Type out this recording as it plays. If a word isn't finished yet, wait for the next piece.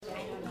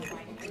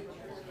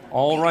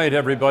All right,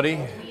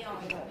 everybody.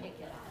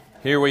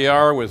 Here we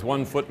are with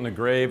one foot in the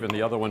grave and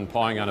the other one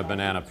pawing on a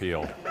banana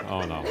peel.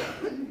 Oh, no.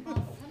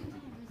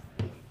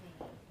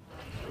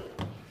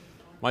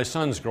 My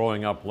sons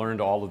growing up learned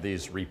all of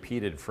these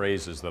repeated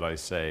phrases that I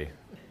say.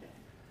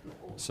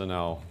 So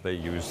now they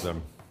use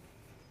them.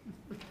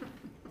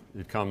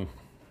 You come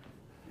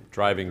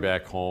driving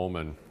back home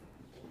and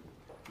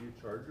you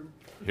charge them?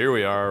 Here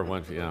we are.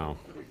 When, you know.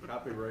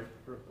 Copyright.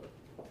 No,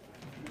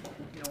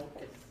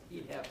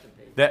 you'd have to pay.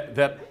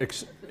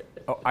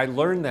 I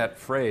learned that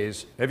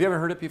phrase. Have you ever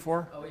heard it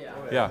before? Oh, yeah.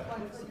 Yeah.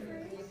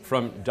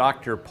 From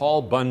Dr.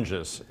 Paul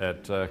Bunges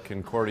at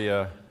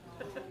Concordia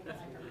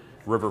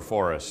River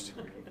Forest.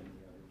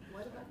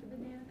 What about the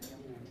banana peel?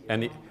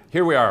 And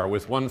here we are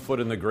with one foot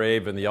in the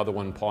grave and the other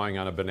one pawing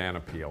on a banana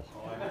peel.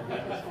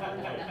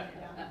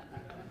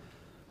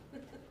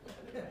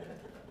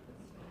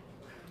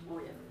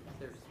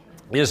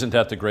 Isn't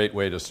that the great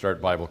way to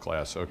start Bible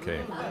class?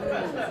 Okay.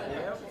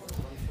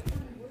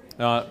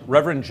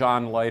 Reverend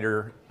John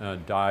Leiter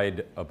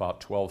died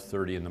about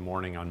 12:30 in the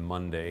morning on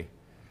Monday.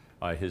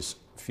 His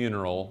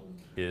funeral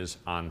is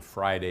on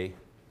Friday,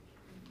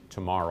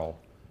 tomorrow,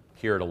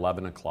 here at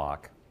 11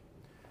 o'clock.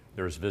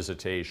 There's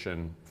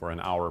visitation for an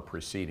hour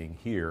preceding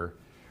here.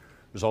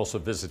 There's also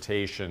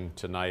visitation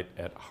tonight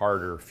at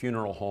Harder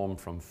Funeral Home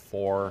from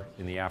 4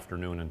 in the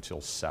afternoon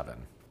until 7.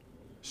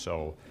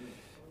 So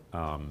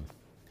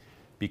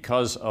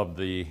because of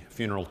the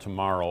funeral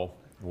tomorrow,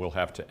 we'll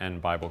have to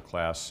end Bible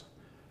class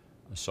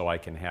so I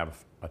can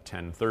have a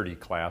 10:30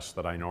 class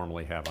that I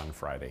normally have on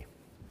Friday.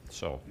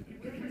 So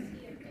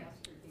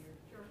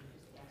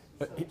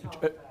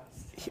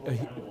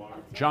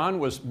John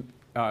was,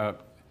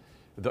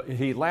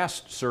 he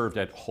last served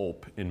at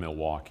Hope in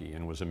Milwaukee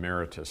and was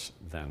emeritus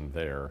then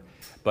there,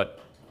 but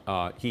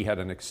he had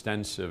an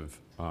extensive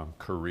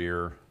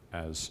career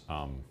as,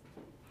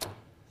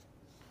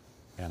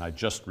 and I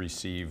just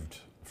received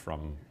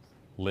from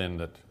Lynn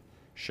that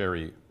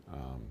Sherry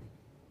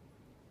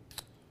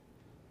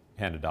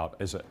handed out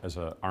as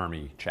an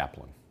Army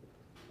chaplain.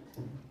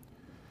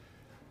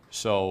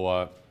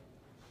 So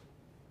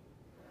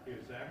he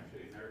was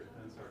actually an Air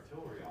Defense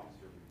Artillery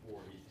officer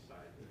before he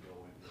decided to go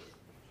into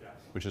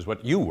chaplain. which is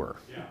what you were.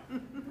 Yeah.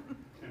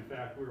 In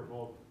fact, we were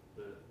both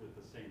with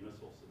the same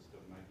missile system,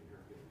 Nike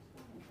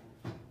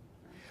Air.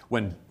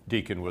 When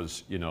Deacon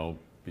was,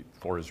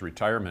 before his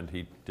retirement,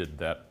 he did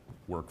that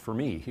work for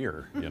me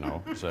here,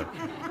 so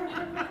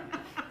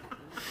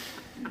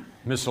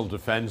missile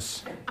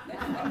defense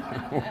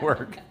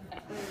work.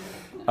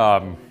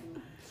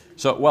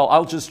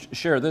 I'll just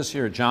share this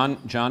here.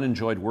 John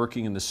enjoyed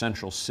working in the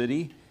Central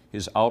City.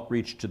 His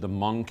outreach to the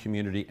Hmong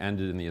community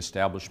ended in the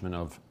establishment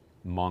of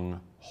Hmong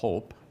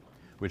Hope,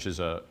 which is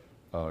a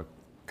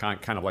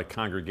kind of like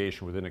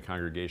congregation within a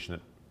congregation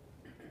that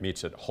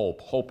meets at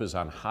Hope. Hope is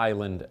on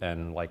Highland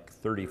and like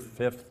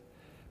 35th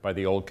by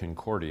the old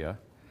Concordia.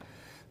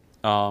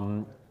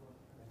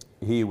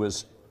 He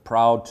was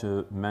proud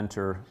to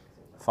mentor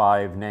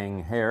Phi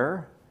Nang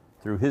Hare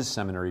through his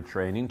seminary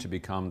training to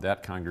become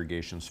that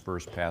congregation's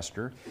first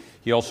pastor.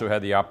 He also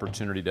had the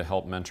opportunity to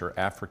help mentor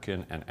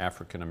African and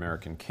African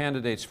American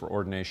candidates for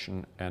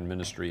ordination and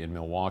ministry in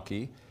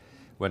Milwaukee.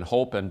 When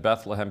Hope and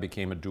Bethlehem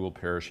became a dual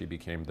parish, he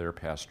became their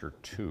pastor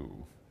too.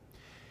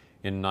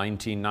 In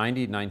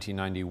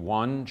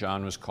 1991,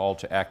 John was called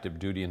to active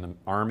duty in the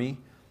Army.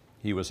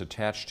 He was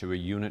attached to a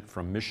unit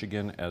from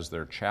Michigan as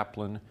their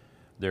chaplain.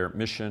 Their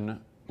mission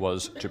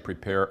was to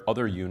prepare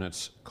other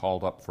units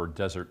called up for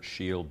Desert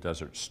Shield,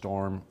 Desert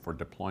Storm for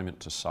deployment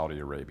to Saudi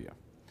Arabia.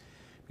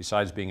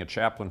 Besides being a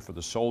chaplain for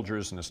the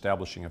soldiers and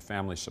establishing a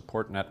family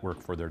support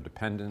network for their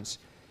dependents,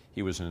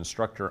 he was an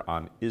instructor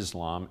on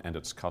Islam and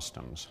its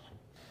customs.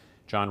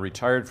 John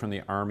retired from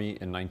the Army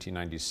in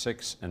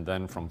 1996 and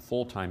then from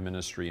full-time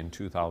ministry in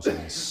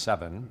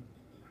 2007.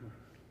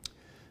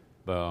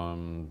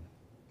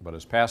 But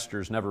as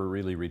pastors never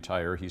really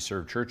retire, he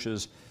served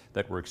churches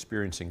that were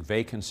experiencing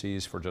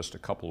vacancies for just a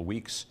couple of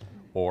weeks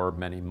or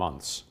many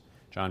months.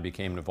 John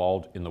became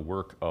involved in the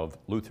work of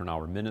Lutheran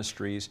Hour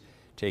Ministries,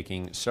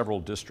 taking several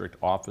district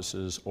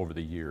offices over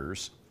the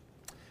years.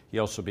 He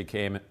also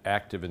became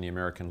active in the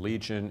American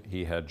Legion.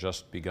 He had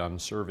just begun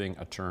serving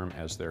a term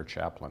as their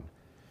chaplain.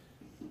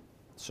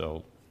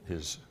 So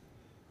his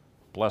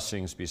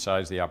blessings,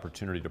 besides the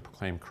opportunity to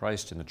proclaim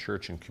Christ in the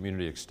church and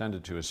community,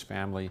 extended to his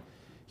family.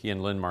 He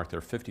and Lynn marked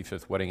their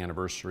 55th wedding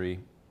anniversary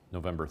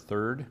November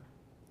 3rd.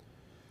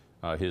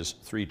 His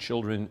 3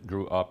 children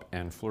grew up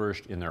and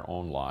flourished in their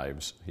own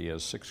lives. He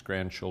has 6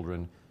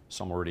 grandchildren,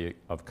 some already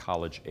of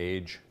college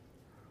age.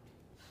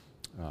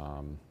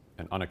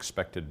 An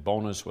unexpected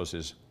bonus was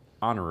his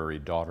honorary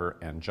daughter,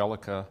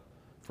 Angelica,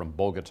 from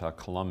Bogota,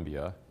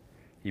 Colombia.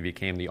 He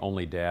became the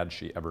only dad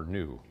she ever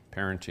knew.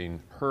 Parenting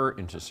her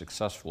into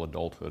successful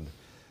adulthood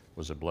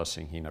was a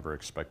blessing he never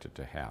expected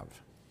to have.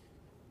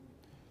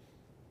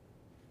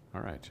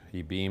 All right,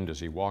 he beamed as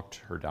he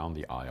walked her down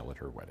the aisle at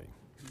her wedding.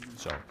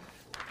 So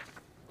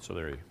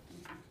there you.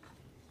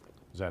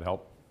 Does that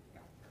help?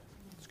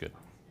 It's good.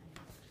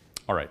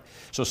 All right,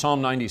 so Psalm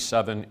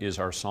 97 is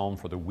our psalm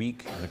for the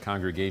week in the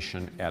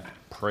congregation at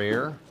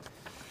prayer.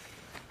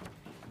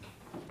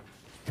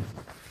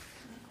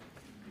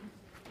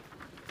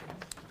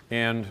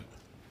 And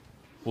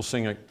we'll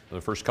sing the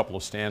first couple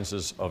of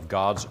stanzas of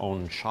God's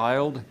Own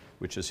Child,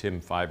 which is hymn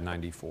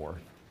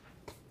 594.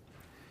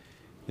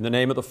 In the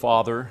name of the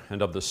Father,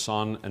 and of the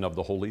Son, and of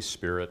the Holy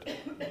Spirit.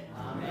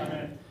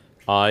 Amen.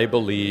 I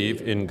believe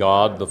in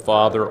God the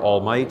Father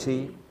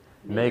Almighty,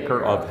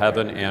 maker of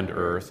heaven and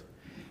earth,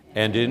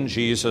 and in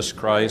Jesus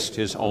Christ,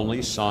 his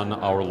only Son,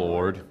 our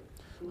Lord,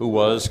 who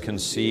was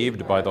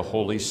conceived by the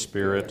Holy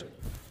Spirit,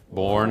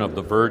 born of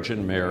the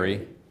Virgin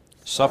Mary,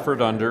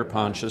 suffered under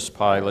Pontius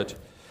Pilate,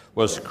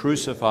 was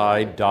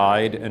crucified,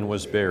 died, and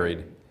was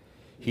buried.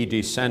 He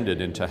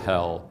descended into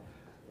hell.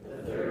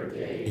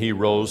 He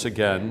rose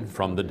again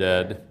from the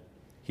dead.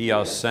 He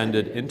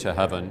ascended into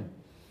heaven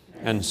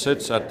and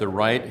sits at the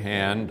right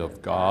hand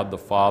of God the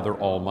Father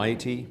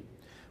Almighty.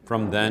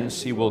 From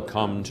thence he will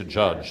come to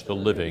judge the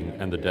living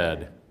and the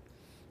dead.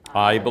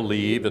 I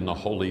believe in the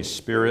Holy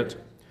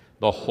Spirit,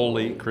 the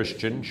holy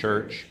Christian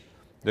Church,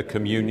 the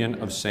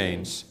communion of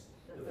saints,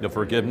 the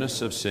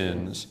forgiveness of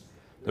sins,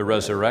 the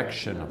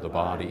resurrection of the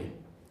body,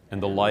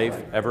 and the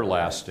life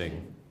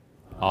everlasting.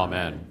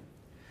 Amen.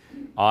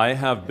 I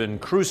have been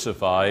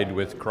crucified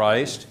with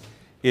Christ.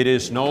 It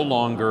is no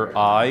longer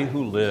I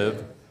who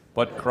live,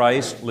 but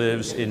Christ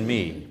lives in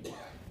me.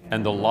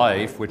 And the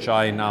life which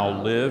I now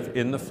live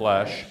in the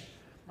flesh,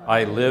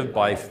 I live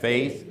by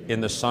faith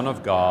in the Son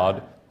of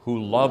God,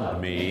 who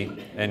loved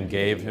me and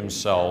gave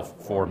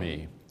himself for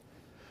me.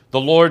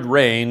 The Lord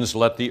reigns,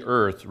 let the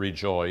earth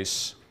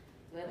rejoice.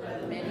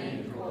 Let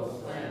many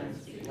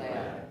coastlands be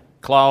glad.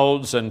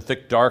 Clouds and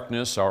thick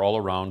darkness are all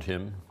around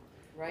him.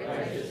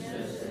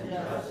 Righteousness and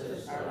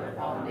justice are the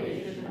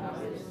foundation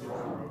of his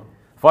throne.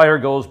 Fire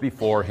goes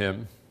before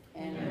him.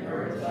 And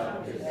burns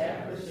up his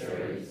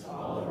adversaries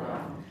all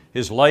around.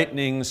 His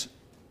lightnings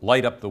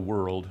light up the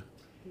world.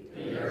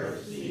 The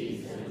earth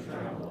sees and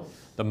trembles.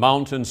 The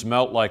mountains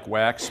melt like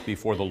wax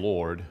before the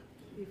Lord.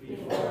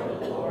 Before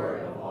the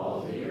Lord of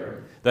all the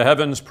earth. The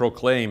heavens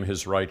proclaim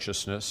his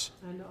righteousness.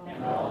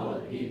 And all the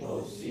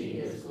people see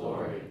his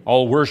glory.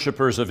 All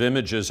worshippers of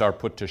images are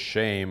put to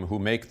shame, who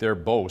make their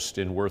boast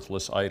in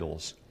worthless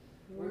idols.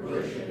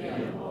 Worship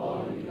him,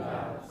 all you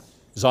gods.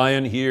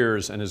 Zion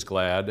hears and is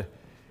glad.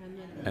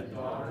 And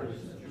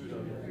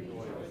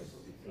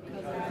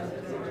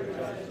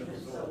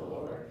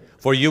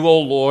for you, O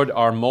Lord,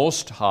 are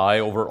most high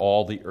over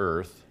all the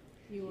earth.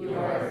 You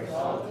are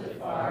exalted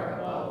far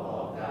above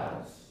all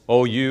gods.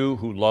 O you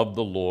who love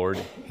the Lord,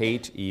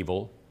 hate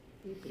evil.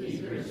 He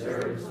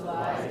preserves the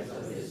lives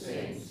of his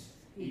saints.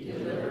 He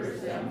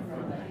delivers them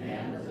from the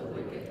hand of the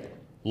wicked.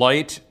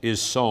 Light is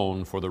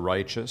sown for the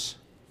righteous.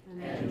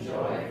 And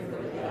joy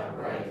for the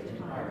upright in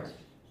heart.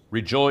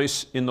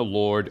 Rejoice in the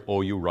Lord,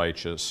 O you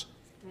righteous.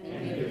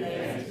 And give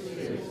thanks to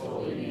his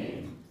holy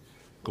name.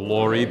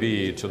 Glory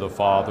be to the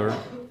Father,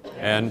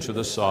 and to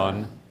the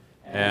Son,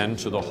 and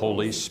to the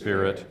Holy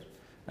Spirit,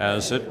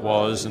 as it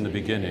was in the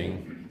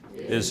beginning,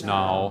 is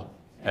now,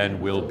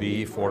 and will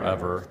be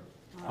forever.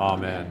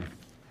 Amen.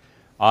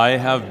 I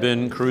have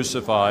been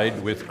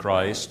crucified with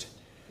Christ.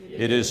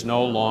 It is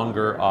no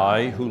longer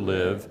I who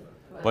live,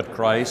 but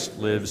Christ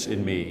lives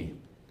in me.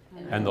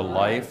 And the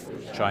life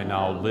which I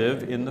now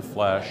live in the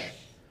flesh,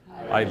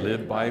 I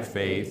live by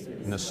faith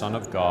in the Son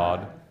of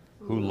God,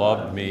 who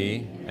loved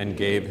me and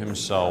gave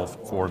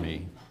himself for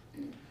me.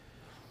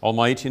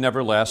 Almighty and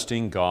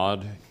everlasting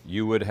God,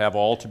 you would have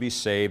all to be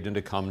saved and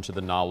to come to the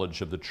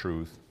knowledge of the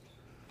truth.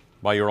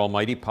 By your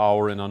almighty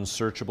power and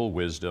unsearchable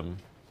wisdom,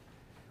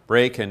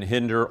 break and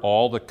hinder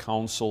all the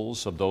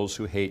counsels of those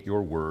who hate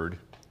your word,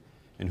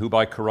 and who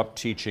by corrupt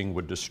teaching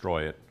would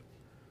destroy it.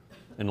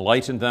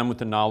 Enlighten them with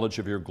the knowledge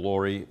of your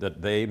glory,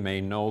 that they may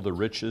know the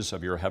riches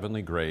of your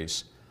heavenly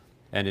grace,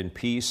 and in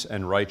peace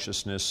and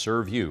righteousness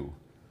serve you,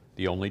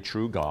 the only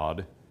true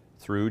God,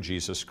 through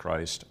Jesus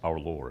Christ our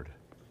Lord.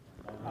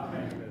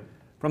 Amen.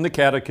 From the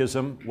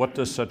Catechism, what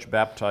does such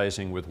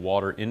baptizing with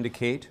water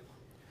indicate?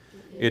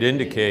 It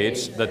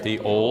indicates that the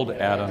old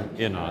Adam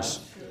in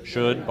us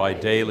should, by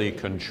daily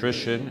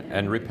contrition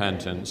and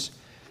repentance,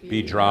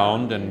 be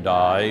drowned and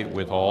die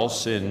with all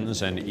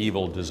sins and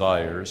evil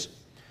desires,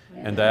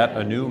 and that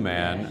a new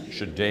man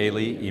should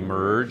daily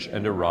emerge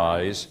and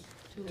arise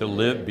to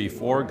live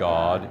before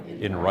God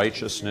in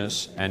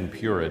righteousness and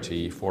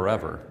purity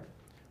forever.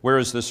 Where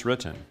is this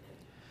written?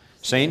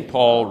 St.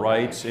 Paul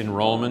writes in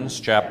Romans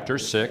chapter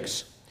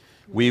 6,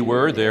 "We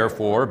were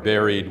therefore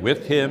buried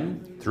with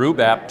him through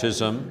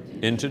baptism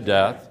into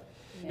death,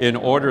 in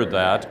order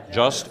that,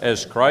 just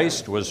as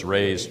Christ was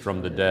raised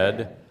from the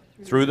dead,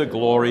 through the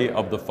glory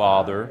of the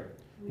Father,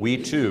 we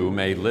too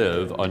may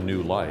live a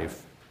new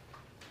life."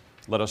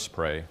 Let us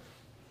pray.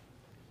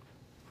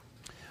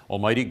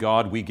 Almighty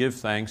God, we give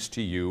thanks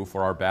to you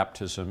for our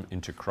baptism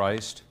into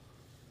Christ,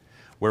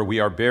 where we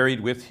are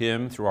buried with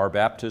him through our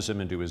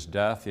baptism into his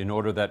death, in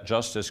order that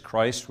just as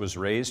Christ was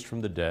raised from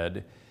the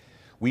dead,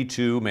 we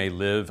too may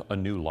live a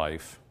new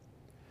life.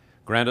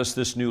 Grant us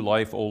this new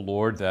life, O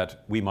Lord,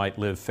 that we might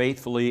live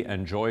faithfully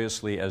and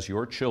joyously as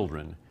your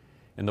children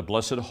in the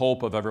blessed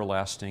hope of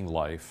everlasting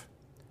life,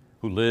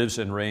 who lives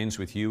and reigns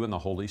with you in the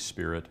Holy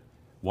Spirit,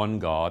 one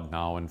God,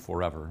 now and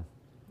forever.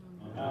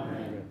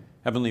 Amen.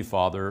 Heavenly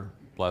Father,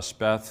 bless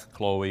Beth,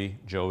 Chloe,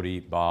 Jody,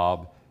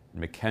 Bob,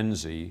 and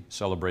Mackenzie,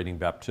 celebrating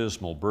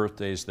baptismal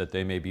birthdays, that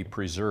they may be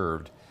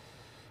preserved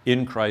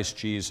in Christ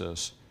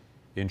Jesus,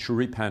 in true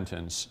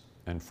repentance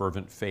and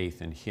fervent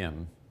faith in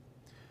him.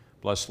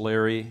 Bless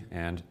Larry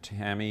and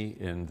Tammy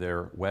in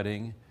their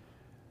wedding,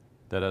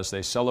 that as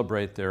they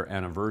celebrate their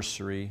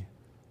anniversary,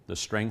 the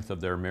strength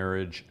of their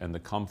marriage and the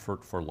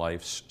comfort for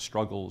life's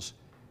struggles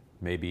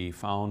may be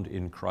found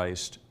in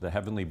Christ, the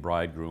heavenly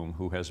bridegroom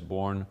who has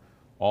borne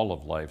all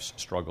of life's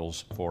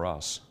struggles for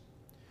us.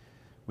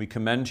 We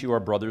commend to you our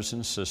brothers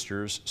and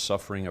sisters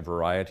suffering a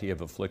variety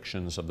of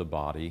afflictions of the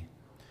body: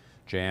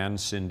 Jan,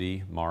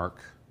 Cindy,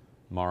 Mark,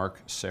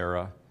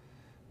 Sarah,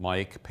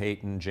 Mike,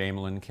 Peyton,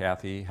 Jamelin,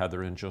 Kathy,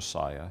 Heather, and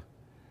Josiah.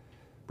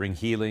 Bring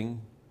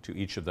healing to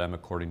each of them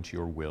according to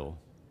your will.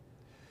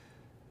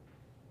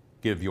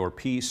 Give your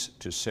peace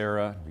to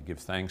Sarah. We give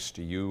thanks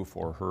to you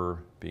for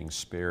her being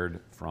spared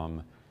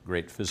from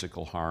great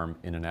physical harm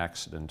in an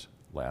accident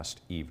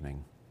last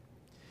evening.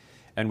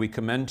 And we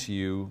commend to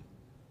you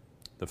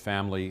the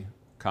family,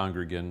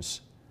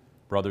 congregants,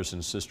 brothers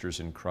and sisters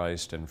in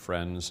Christ, and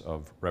friends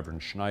of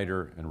Reverend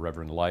Schneider and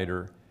Reverend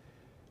Leiter,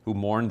 who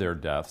mourn their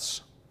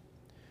deaths.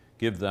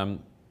 Give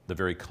them the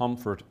very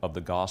comfort of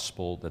the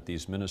gospel that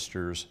these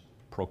ministers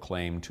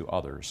proclaim to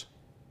others.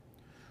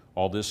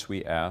 All this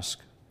we ask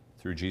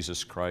through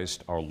Jesus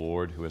Christ our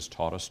Lord, who has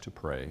taught us to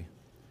pray.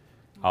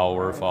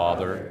 Our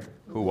Father,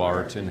 who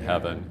art in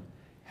heaven,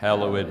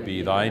 hallowed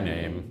be thy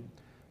name.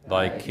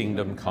 Thy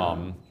kingdom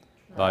come,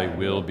 thy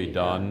will be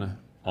done,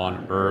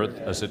 on earth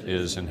as it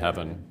is in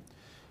heaven.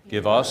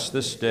 Give us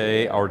this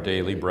day our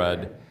daily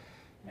bread,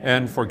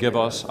 and forgive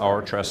us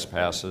our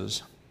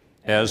trespasses,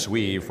 as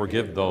we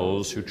forgive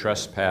those who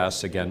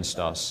trespass against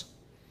us.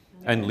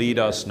 And lead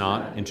us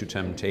not into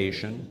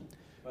temptation,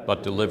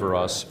 but deliver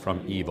us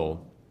from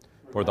evil.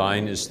 For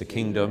thine is the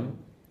kingdom,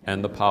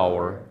 and the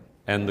power,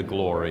 and the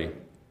glory,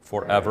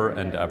 forever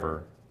and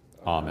ever.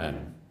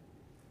 Amen.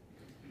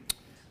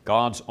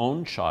 God's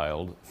Own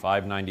Child,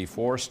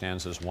 594,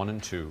 stanzas 1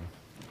 and 2.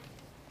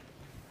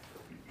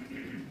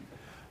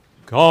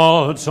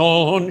 God's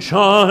own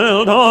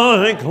child,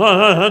 I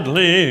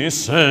gladly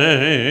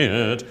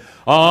say it,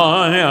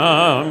 I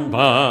am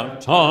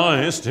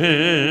baptized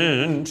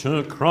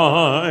into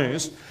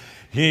Christ.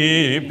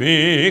 He,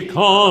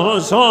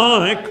 because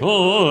I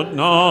could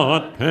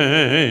not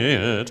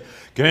pay it,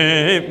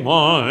 gave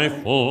my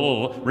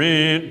full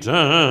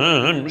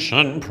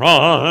redemption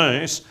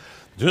price.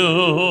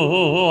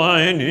 Do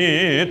I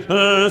need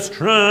as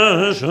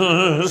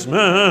treasures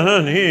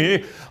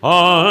many?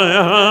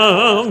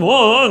 I am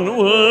one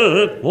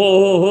worth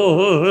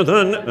more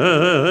than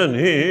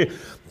any,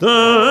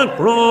 that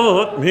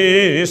brought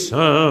me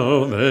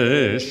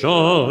salvation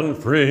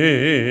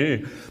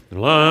free,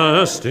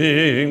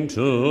 lasting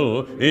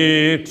to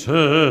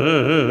eternity.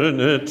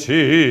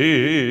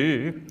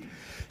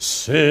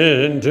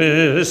 Sin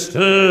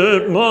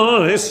disturbed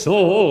my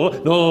soul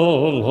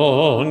no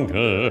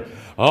longer.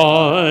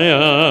 I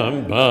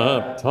am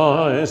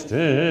baptized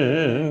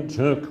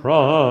into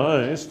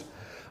Christ.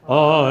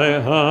 I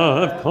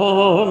have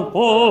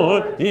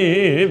comfort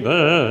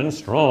even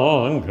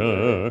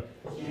stronger.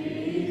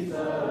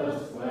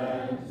 Jesus'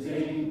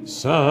 cleansing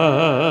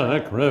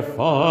sacrifice.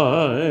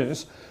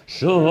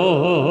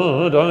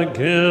 Should a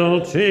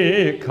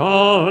guilty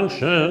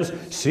conscience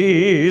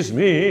seize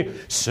me,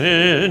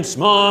 since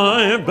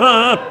my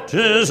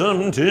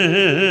baptism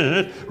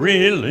did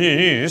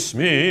release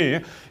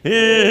me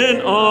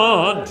in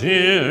a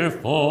dear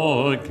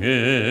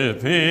forgiving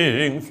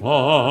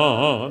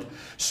flood,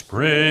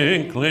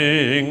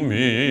 sprinkling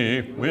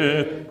me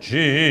with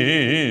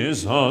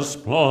Jesus'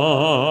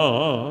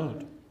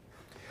 blood.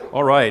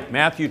 All right,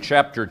 Matthew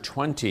chapter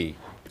 20,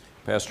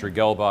 Pastor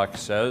Gelbach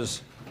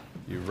says.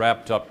 You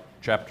wrapped up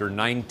chapter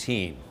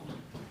 19.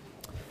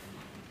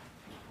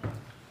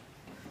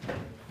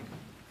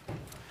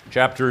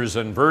 Chapters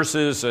and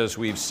verses, as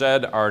we've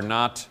said, are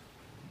not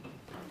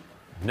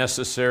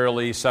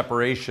necessarily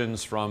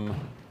separations from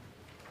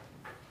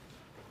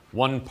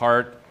one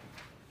part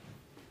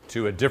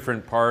to a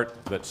different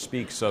part that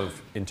speaks of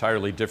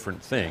entirely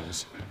different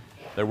things.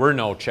 There were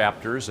no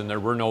chapters and there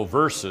were no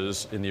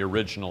verses in the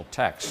original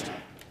text.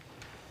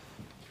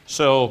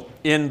 So,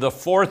 in the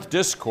fourth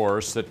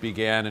discourse that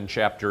began in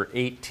chapter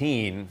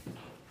 18,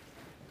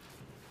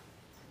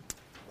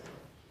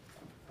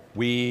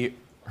 we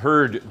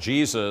heard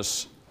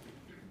Jesus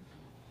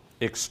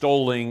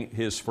extolling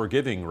his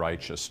forgiving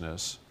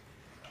righteousness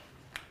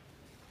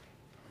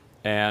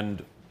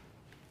and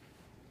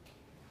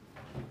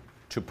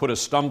to put a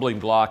stumbling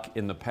block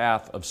in the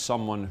path of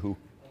someone who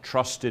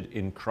trusted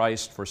in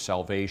Christ for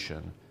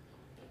salvation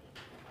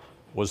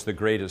was the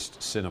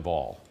greatest sin of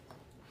all.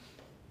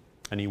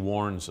 And he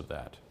warns of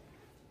that.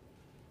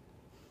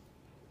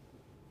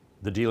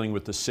 The dealing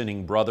with the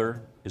sinning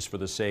brother is for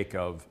the sake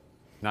of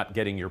not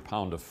getting your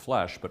pound of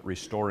flesh, but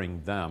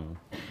restoring them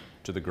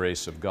to the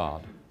grace of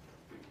God.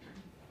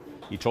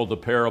 He told the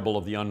parable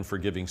of the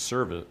unforgiving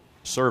servant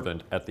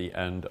at the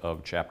end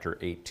of chapter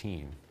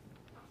 18.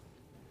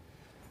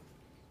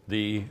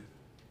 The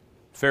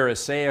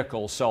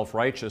Pharisaical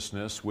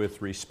self-righteousness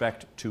with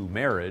respect to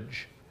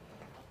marriage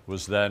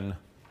was then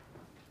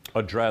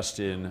addressed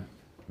in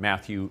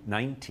Matthew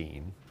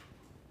 19,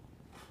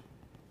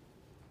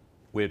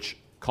 which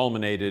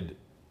culminated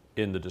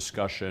in the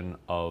discussion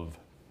of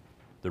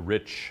the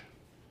rich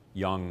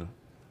young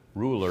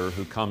ruler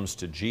who comes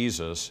to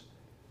Jesus,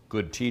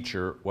 "Good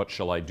teacher, what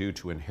shall I do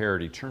to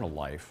inherit eternal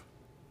life?"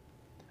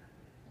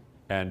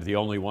 And the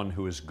only one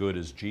who is good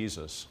is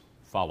Jesus.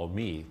 "Follow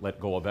me. Let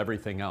go of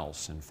everything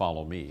else and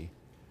follow me."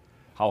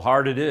 How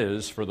hard it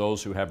is for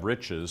those who have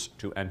riches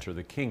to enter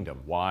the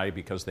kingdom. Why?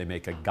 Because they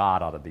make a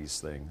god out of these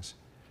things.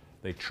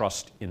 They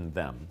trust in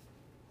them.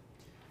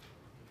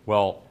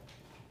 Well,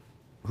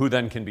 who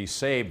then can be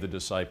saved, the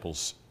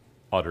disciples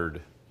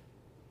uttered.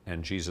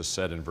 And Jesus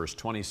said in verse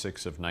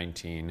 26 of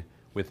 19,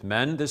 "With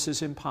men this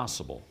is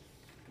impossible,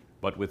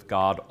 but with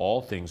God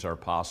all things are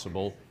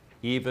possible,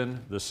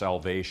 even the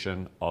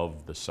salvation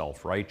of the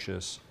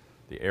self-righteous,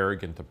 the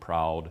arrogant, the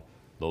proud,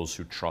 those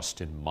who trust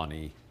in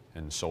money,"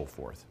 and so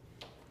forth.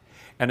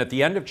 And at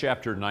the end of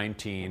chapter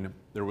 19,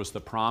 there was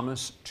the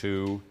promise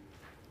to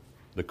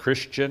the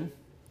Christian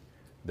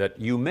that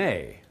you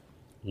may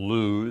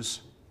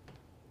lose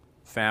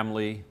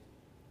family,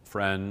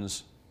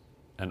 friends,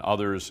 and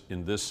others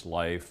in this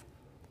life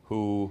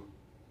who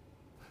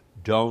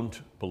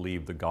don't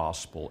believe the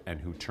gospel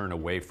and who turn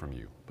away from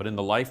you. But in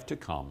the life to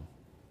come,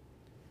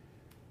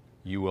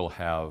 you will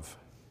have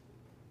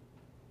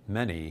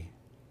many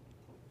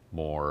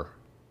more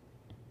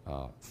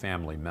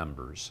family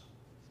members.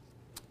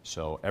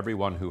 So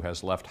everyone who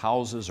has left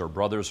houses or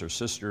brothers or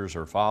sisters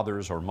or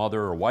fathers or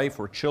mother or wife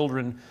or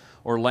children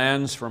or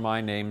lands for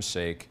my name's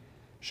sake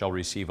shall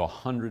receive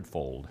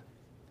 100-fold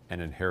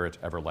and inherit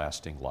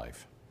everlasting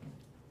life.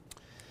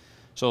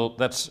 So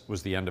that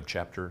was the end of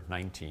chapter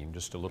 19,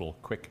 just a little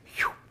quick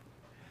whew.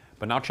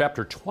 But now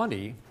chapter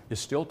 20 is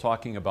still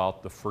talking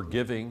about the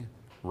forgiving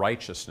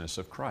righteousness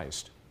of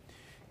Christ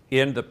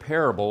in the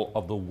parable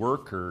of the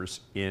workers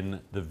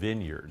in the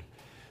vineyard.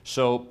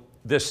 So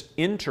this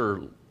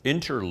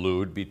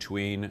interlude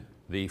between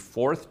the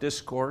fourth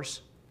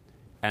discourse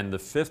and the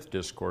fifth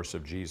discourse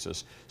of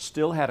Jesus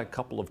still had a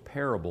couple of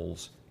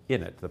parables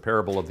in it. The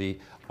parable of the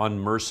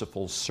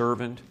unmerciful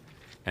servant,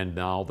 and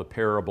now the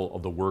parable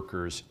of the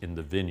workers in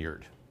the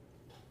vineyard.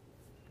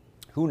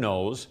 Who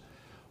knows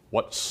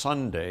what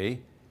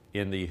Sunday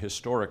in the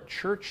historic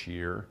church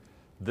year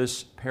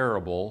this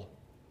parable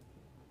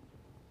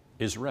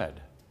is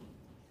read?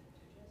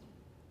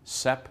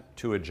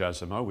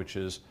 Septuagesima, which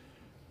is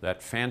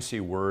that fancy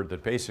word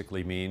that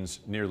basically means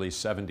nearly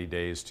 70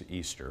 days to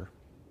Easter.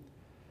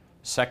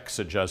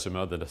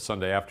 Sexagesima, the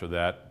Sunday after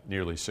that,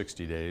 nearly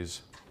 60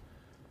 days.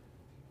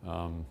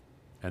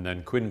 And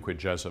then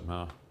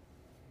quinquagesima,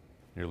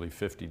 nearly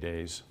 50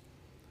 days.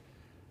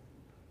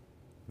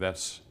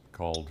 That's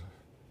called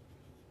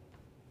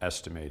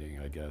estimating,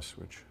 I guess,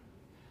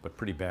 but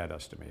pretty bad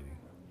estimating.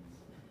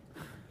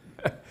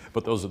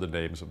 But those are the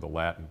names of the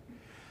Latin.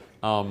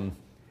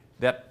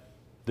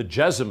 The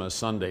Gesima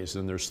Sundays,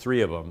 and there's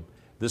 3 of them.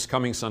 This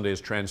coming Sunday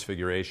is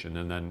Transfiguration,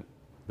 and then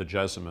the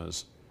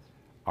Gesimas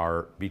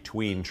are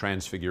between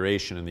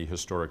Transfiguration in the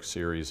historic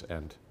series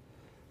and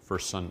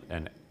First Sun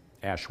and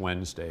Ash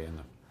Wednesday.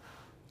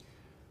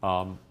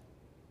 And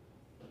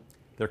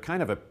they're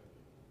kind of a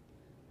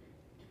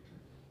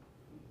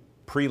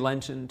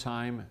pre-Lenten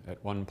time.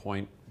 At one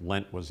point,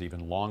 Lent was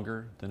even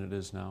longer than it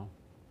is now.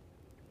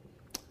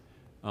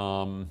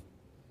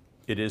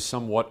 It is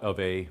somewhat of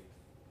a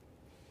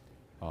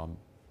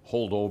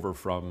holdover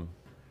from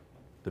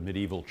the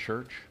medieval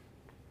church.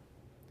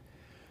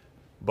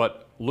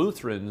 But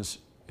Lutherans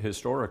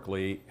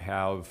historically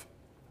have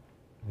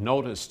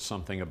noticed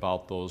something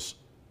about those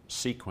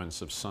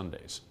sequence of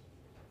Sundays.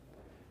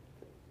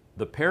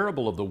 The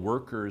parable of the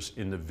workers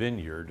in the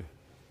vineyard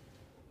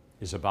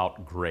is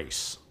about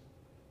grace.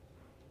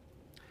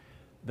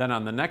 Then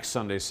on the next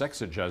Sunday,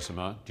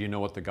 Sexagesima, do you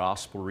know what the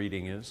gospel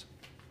reading is?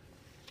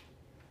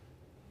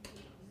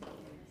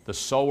 The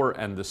sower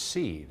and the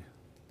seed.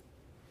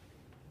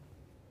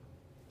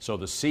 So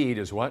the seed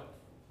is what?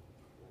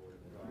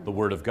 The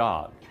Word of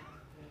God.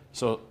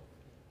 So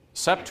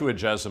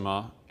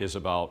Septuagesima is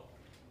about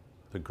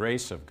the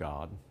grace of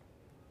God.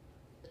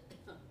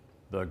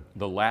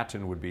 The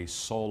Latin would be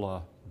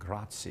sola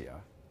gratia,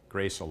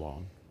 grace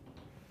alone.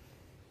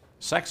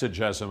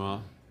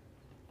 Sexagesima,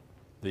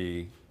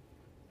 the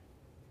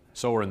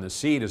sower and the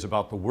seed, is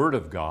about the Word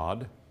of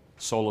God,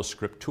 sola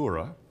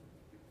scriptura.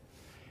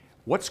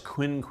 What's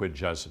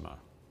quinquagesima?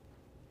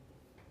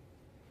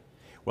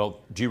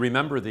 Well, do you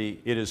remember it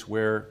is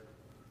where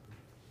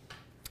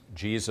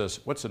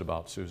Jesus, what's it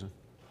about, Susan?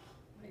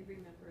 I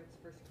remember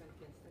it's 1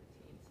 Corinthians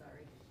 13,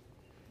 sorry.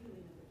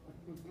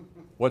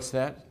 What's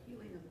that?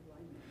 Healing of the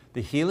blind man.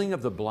 The healing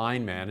of the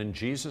blind man and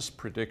Jesus'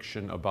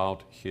 prediction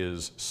about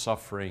his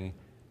suffering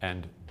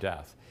and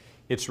death.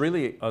 It's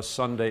really a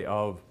Sunday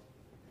of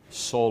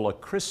sola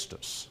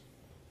Christus,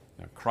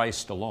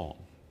 Christ alone.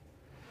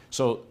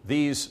 So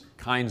these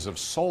kinds of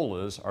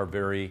solas are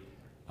very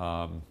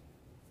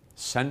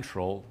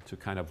central to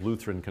kind of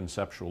Lutheran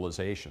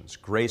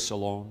conceptualizations. Grace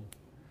alone,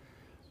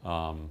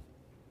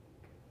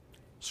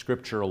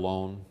 Scripture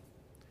alone,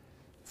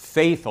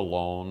 faith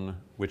alone,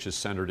 which is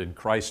centered in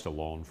Christ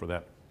alone for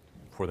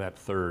that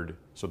third.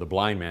 So the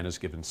blind man is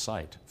given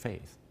sight,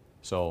 faith.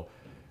 So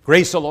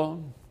grace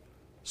alone,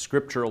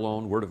 Scripture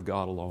alone, Word of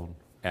God alone,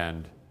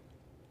 and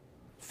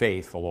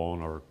faith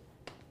alone or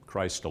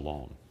Christ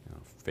alone,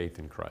 faith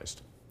in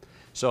Christ.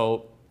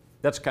 So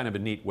that's kind of a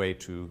neat way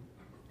to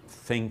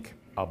think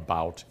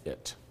about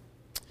it.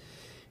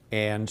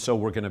 And so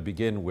we're going to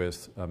begin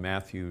with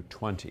Matthew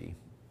 20.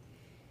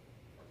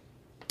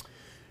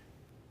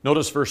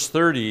 Notice verse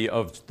 30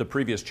 of the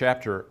previous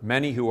chapter,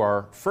 many who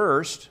are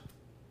first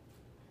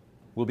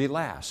will be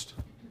last,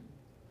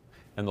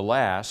 and the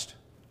last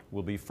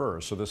will be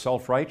first. So the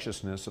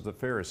self-righteousness of the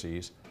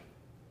Pharisees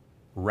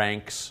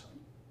ranks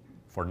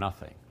for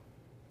nothing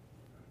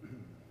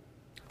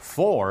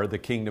for the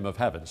kingdom of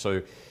heaven.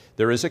 So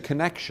there is a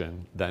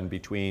connection then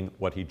between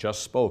what he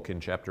just spoke in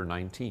chapter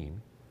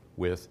 19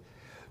 with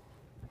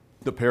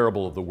the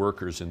parable of the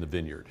workers in the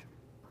vineyard.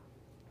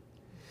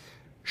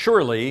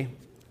 Surely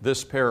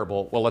this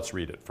parable, well, let's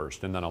read it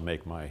first, and then I'll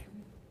make my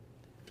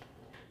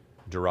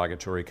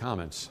derogatory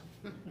comments.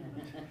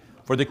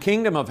 For the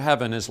kingdom of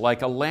heaven is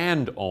like a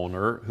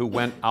landowner who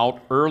went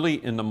out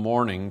early in the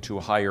morning to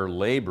hire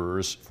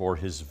laborers for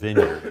his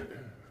vineyard.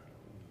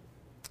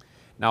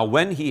 Now,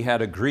 when he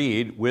had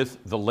agreed with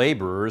the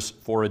laborers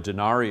for a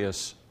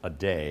denarius a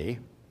day,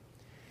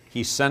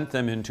 he sent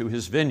them into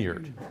his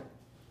vineyard.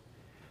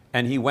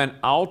 And he went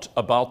out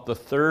about the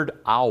third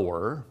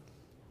hour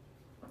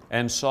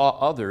and saw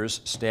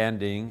others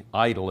standing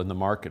idle in the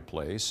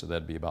marketplace, so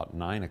that'd be about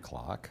 9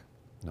 o'clock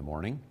in the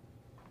morning,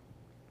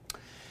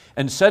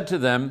 and said to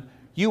them,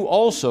 "You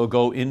also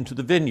go into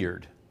the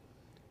vineyard,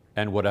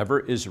 and whatever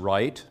is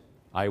right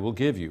I will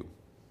give you."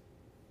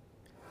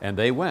 And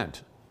they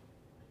went.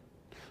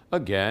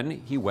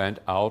 Again, he went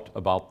out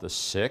about the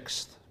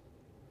 6th,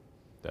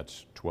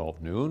 that's 12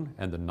 noon,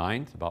 and the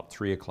 9th, about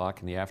 3 o'clock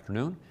in the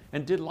afternoon,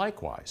 and did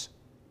likewise.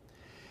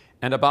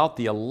 And about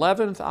the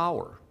 11th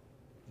hour,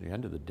 the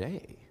end of the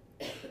day,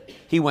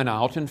 he went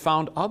out and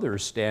found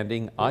others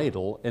standing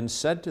idle and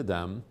said to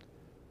them,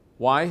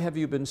 "Why have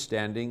you been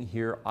standing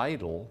here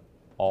idle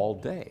all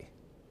day?"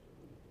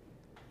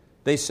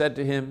 They said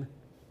to him,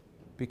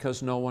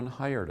 "Because no one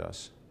hired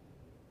us."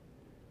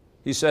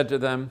 He said to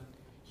them,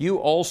 "You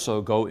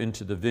also go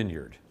into the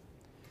vineyard,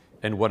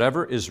 and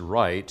whatever is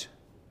right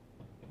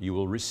you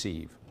will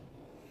receive."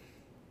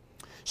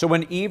 So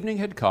when evening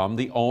had come,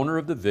 the owner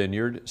of the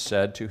vineyard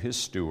said to his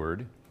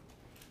steward,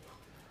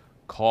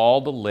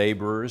 "Call the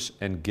laborers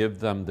and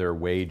give them their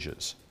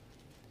wages,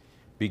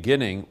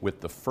 beginning with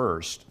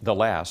the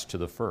last to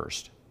the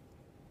first."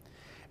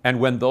 And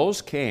when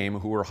those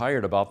came who were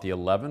hired about the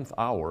 11th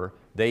hour,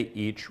 they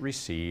each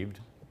received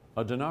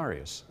a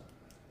denarius.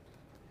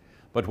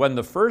 But when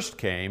the first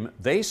came,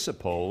 they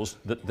supposed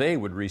that they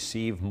would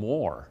receive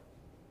more,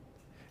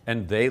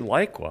 and they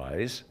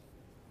likewise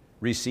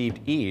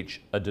received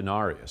each a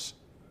denarius.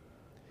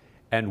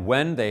 And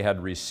when they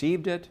had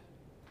received it,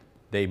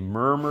 they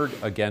murmured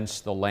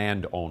against the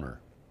landowner,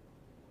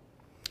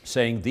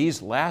 saying,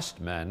 "These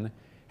last men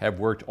have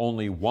worked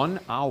only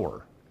 1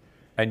 hour,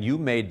 and you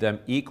made them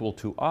equal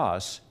to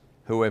us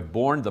who have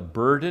borne the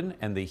burden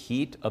and the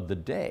heat of the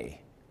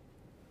day."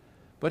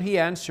 But he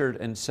answered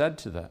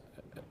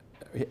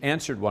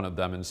one of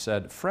them and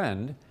said,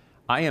 "Friend,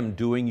 I am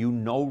doing you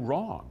no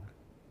wrong.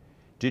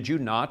 Did you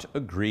not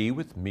agree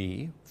with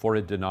me for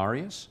a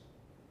denarius?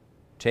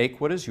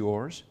 Take what is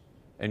yours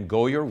and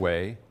go your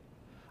way.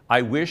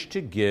 I wish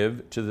to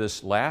give to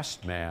this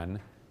last man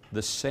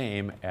the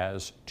same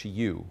as to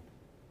you.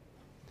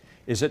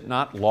 Is it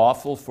not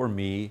lawful for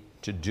me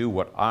to do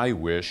what I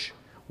wish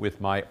with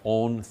my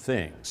own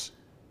things?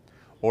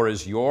 Or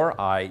is your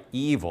eye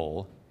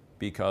evil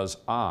because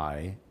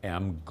I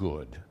am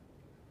good?"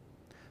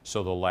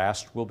 So the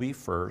last will be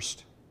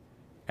first,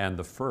 and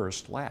the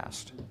first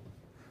last.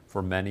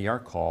 For many are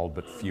called,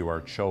 but few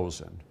are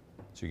chosen.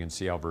 So you can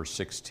see how verse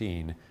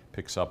 16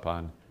 picks up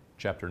on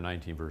chapter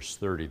 19, verse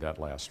 30, that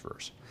last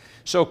verse.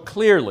 So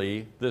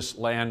clearly, this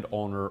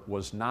landowner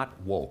was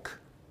not woke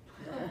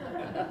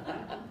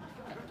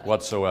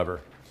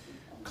whatsoever.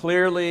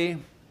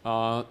 Clearly,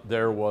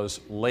 there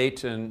was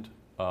latent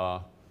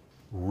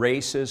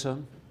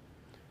racism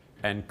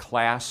and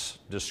class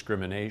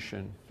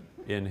discrimination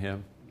in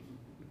him.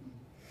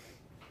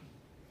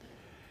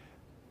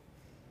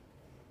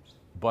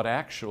 But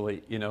actually,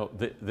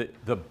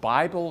 the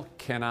Bible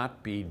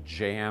cannot be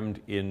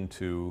jammed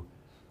into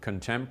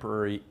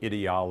contemporary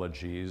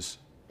ideologies.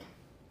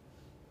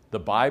 The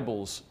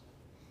Bible's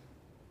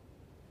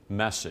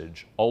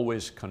message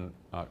always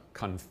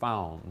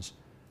confounds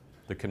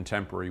the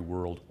contemporary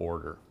world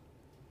order.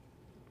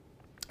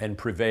 and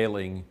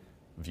prevailing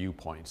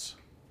viewpoints.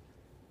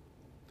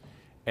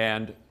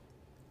 And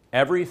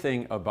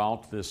everything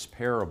about this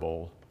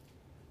parable,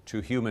 to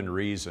human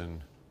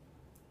reason,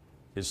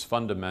 is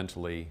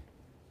fundamentally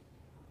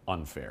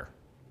unfair.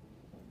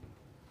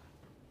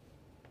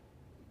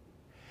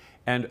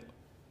 And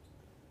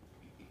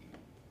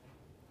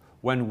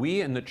when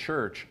we in the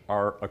church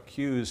are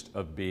accused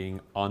of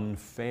being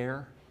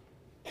unfair,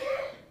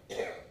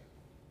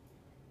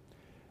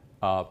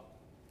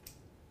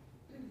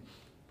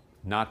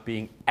 not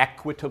being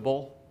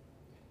equitable,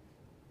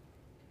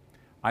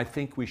 I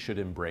think we should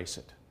embrace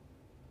it.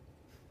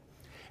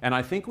 And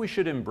I think we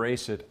should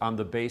embrace it on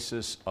the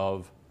basis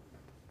of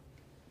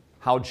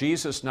how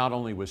Jesus not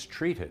only was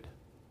treated,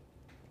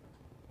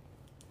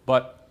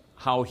 but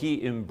how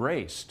he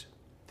embraced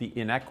the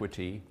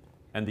inequity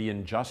and the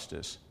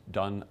injustice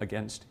done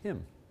against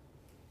him.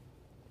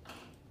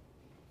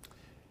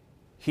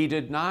 He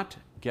did not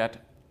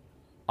get,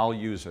 I'll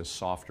use a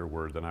softer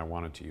word than I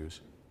wanted to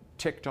use,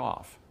 ticked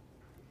off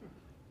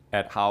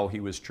at how he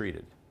was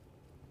treated.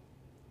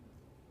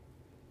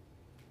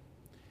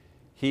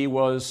 He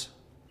was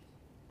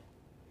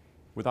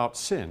without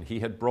sin. He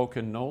had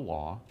broken no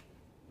law,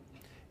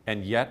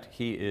 and yet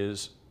he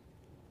is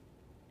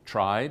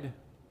tried,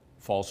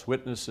 false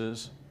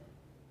witnesses,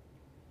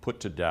 put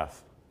to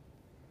death,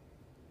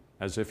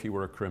 as if he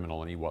were a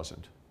criminal, and he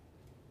wasn't.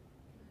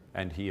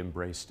 And he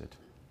embraced it.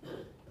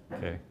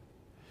 Okay?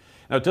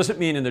 Now, it doesn't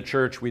mean in the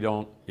church we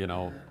don't,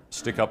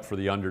 stick up for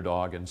the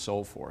underdog and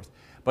so forth.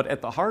 But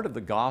at the heart of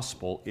the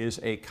gospel is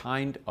a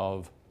kind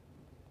of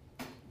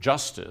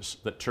justice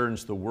that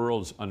turns the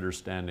world's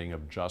understanding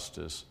of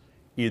justice,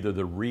 either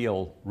the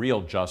real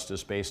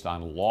justice based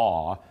on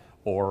law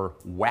or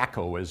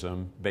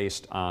wackoism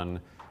based on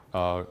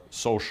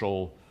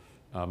social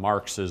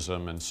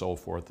Marxism and so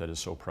forth that is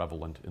so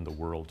prevalent in the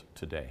world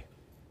today.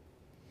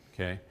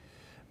 Okay?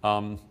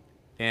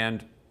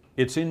 And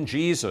it's in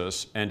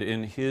Jesus and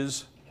in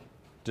his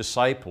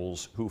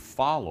disciples who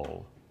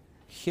follow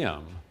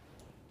him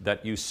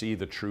that you see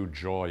the true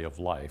joy of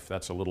life.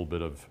 That's a little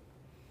bit of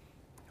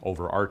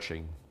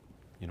overarching,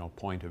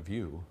 point of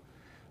view.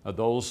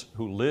 Those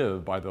who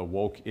live by the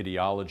woke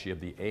ideology of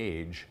the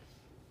age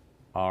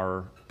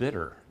are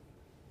bitter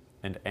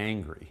and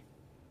angry,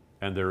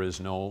 and there is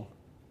no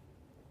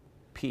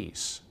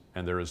peace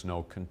and there is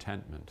no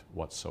contentment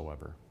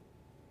whatsoever.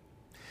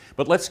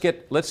 But let's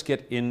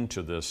get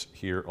into this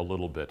here a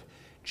little bit.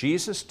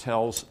 Jesus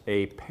tells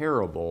a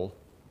parable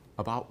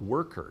about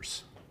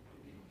workers.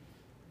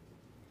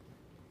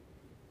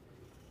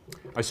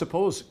 I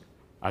suppose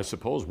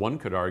one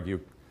could argue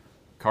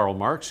Karl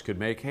Marx could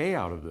make hay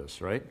out of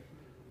this, right?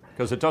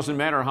 Because it doesn't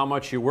matter how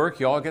much you work,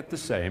 you all get the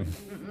same.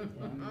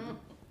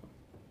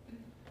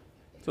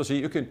 So see,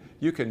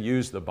 you can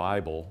use the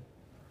Bible,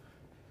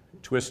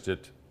 twist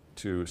it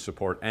to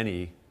support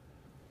any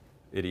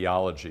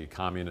ideology,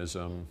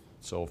 communism,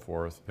 so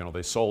forth.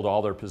 They sold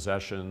all their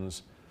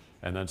possessions,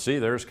 and then see,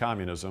 there's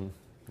communism.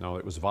 No,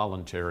 it was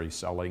voluntary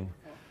selling.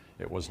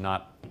 It was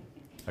not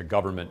a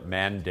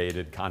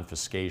government-mandated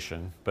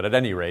confiscation. But at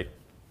any rate,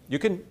 you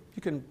can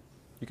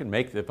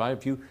make the Bible,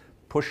 if you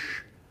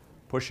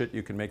push it,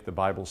 you can make the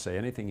Bible say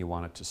anything you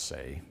want it to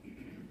say.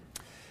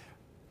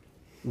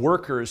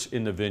 Workers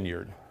in the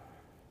vineyard.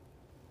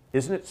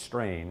 Isn't it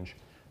strange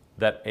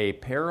that a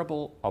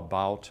parable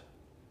about,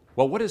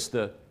 what is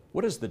the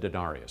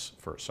denarius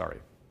first? Sorry.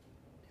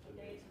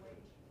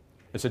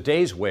 It's a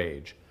day's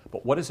wage,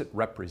 but what does it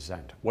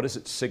represent? What does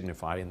it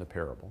signify in the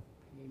parable?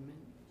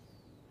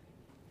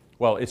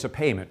 Well, it's a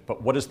payment,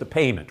 but what is the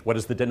payment? What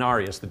is the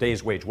denarius, the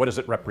day's wage? What does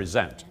it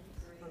represent?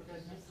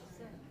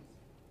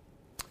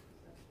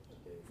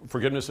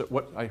 Forgiveness of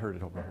what? I heard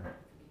it over here.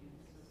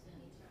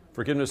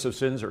 Forgiveness of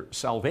sins or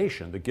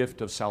salvation, the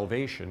gift of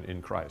salvation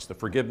in Christ. The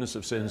forgiveness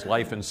of sins,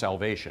 life and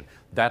salvation.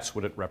 That's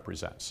what it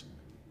represents.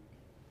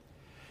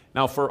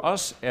 Now, for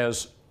us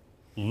as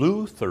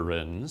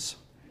Lutherans,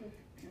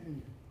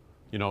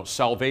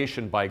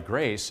 salvation by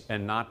grace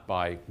and not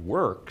by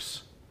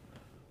works,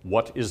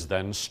 what is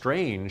then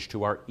strange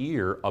to our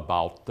ear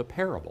about the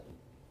parable?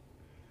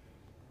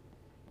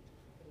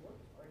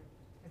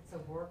 It's a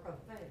work of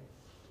faith.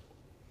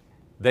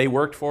 They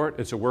worked for it.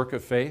 It's a work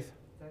of faith.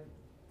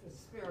 The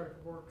Spirit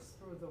works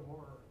through the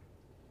Word.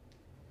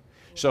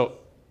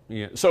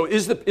 So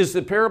is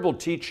the parable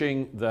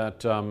teaching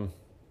that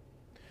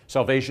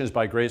salvation is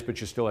by grace,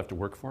 but you still have to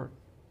work for it?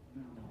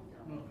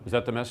 Is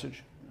that the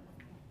message?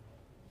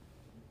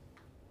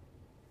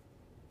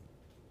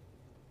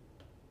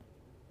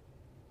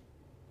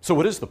 So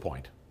what is the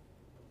point?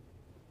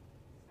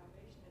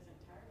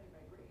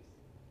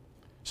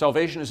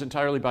 Salvation is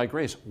entirely by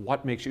grace.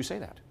 What makes you say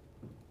that?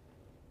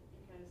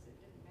 Because it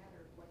didn't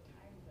matter what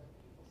time the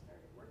people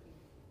started working,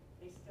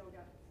 they still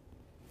got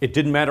it. It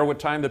didn't matter what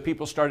time the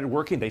people started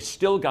working, they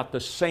still got the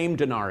same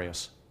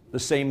denarius, the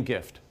same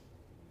gift.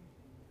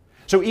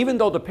 So even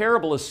though the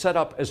parable is set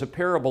up as a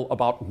parable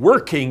about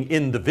working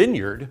in the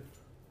vineyard,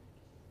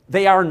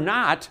 they are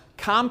not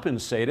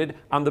compensated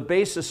on the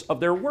basis of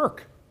their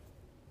work,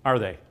 are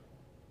they?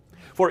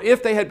 For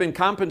if they had been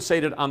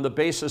compensated on the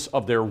basis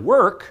of their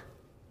work,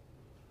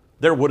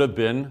 there would have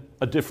been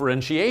a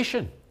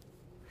differentiation.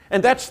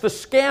 And that's the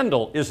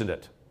scandal, isn't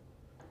it?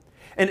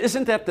 And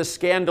isn't that the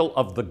scandal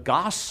of the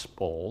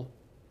gospel,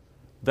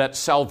 that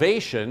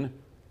salvation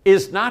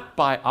is not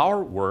by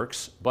our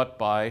works, but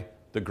by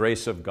the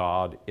grace of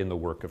God in the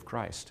work of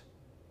Christ?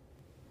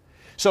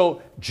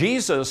 So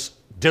Jesus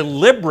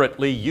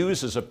deliberately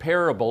uses a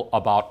parable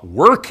about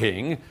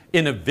working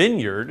in a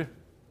vineyard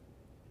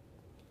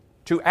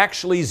to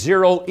actually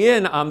zero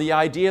in on the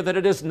idea that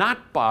it is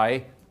not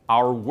by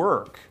our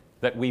work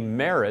that we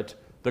merit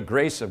the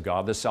grace of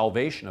God, the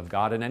salvation of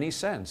God in any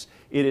sense.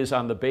 It is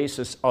on the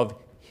basis of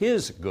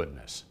His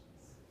goodness,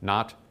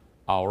 not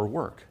our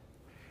work.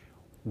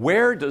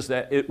 Where is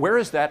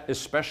that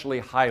especially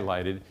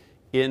highlighted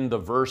in the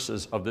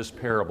verses of this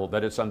parable,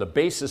 that it's on the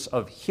basis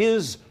of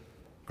His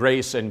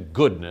grace and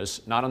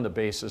goodness, not on the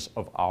basis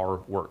of our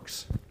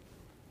works?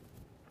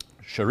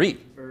 Sharit.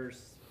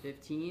 Verse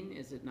 15,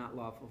 is it not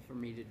lawful for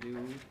me to do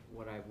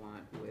what I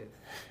want with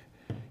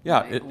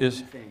Yeah, my it own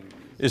is. things?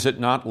 Is it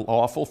not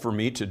lawful for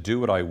me to do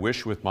what I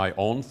wish with my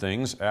own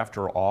things?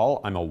 After all,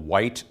 I'm a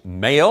white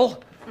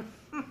male.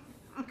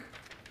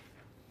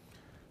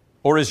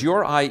 Or is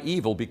your eye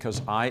evil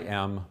because I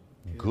am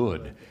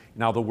good?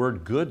 Now, the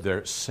word good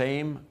there,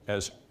 same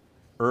as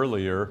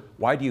earlier.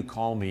 Why do you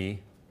call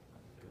me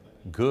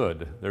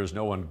good? There's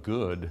no one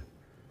good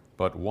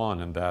but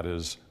one, and that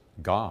is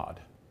God.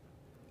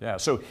 Yeah,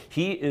 so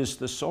He is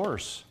the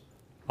source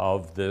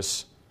of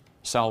this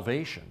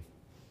salvation.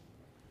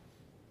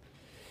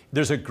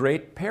 There's a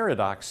great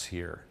paradox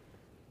here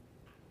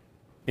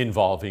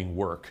involving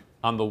work.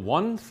 On the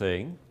one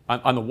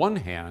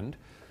hand,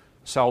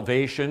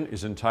 salvation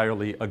is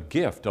entirely a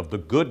gift of the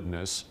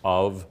goodness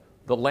of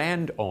the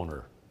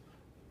landowner,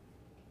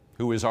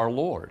 who is our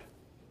Lord.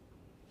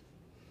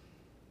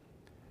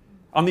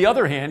 On the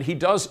other hand, He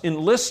does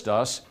enlist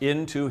us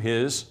into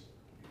His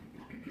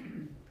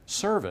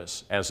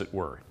service, as it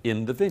were,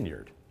 in the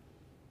vineyard.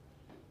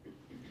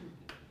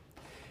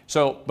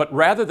 So, but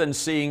rather than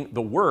seeing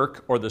the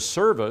work or the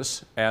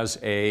service as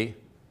a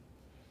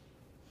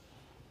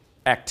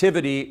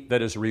activity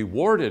that is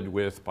rewarded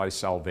with by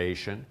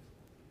salvation,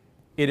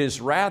 it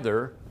is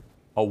rather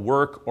a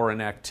work or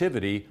an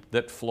activity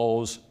that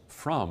flows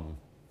from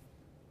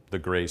the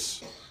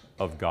grace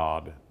of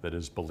God that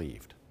is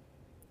believed.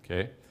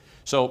 Okay?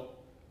 So,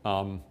 They had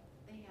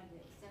to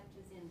accept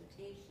His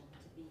invitation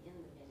to be in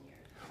the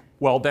vineyard.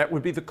 well, that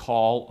would be the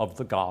call of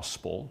the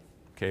gospel.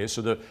 Okay,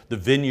 so the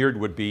vineyard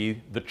would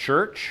be the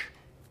church.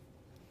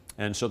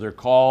 And so they're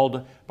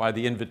called by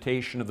the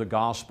invitation of the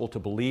gospel to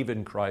believe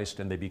in Christ,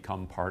 and they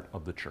become part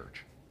of the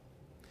church.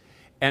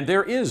 And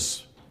there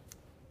is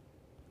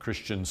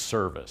Christian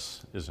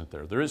service, isn't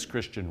there? There is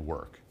Christian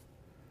work.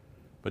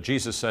 But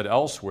Jesus said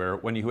elsewhere,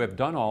 when you have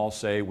done all,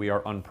 say, we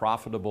are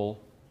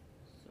unprofitable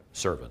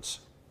servants.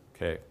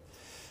 Okay,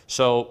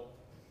 so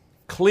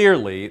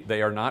clearly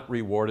they are not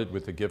rewarded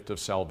with the gift of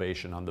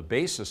salvation on the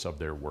basis of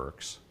their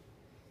works.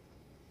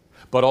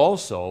 But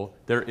also,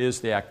 there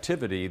is the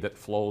activity that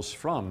flows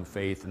from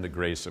faith in the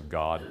grace of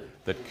God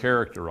that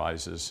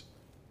characterizes,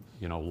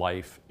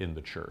 life in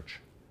the church.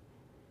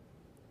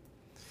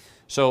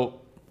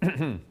 So,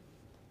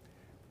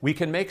 we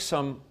can make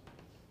some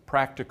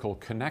practical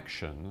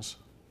connections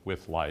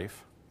with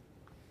life.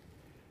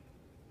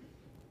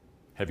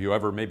 Have you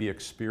ever maybe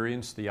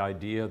experienced the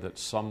idea that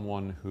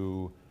someone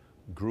who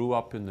grew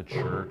up in the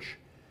church,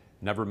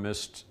 never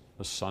missed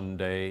a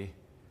Sunday,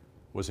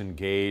 was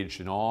engaged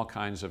in all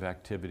kinds of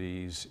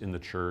activities in the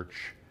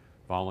church,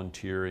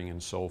 volunteering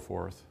and so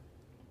forth,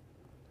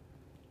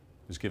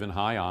 was given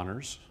high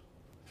honors,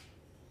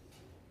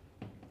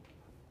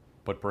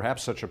 but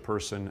perhaps such a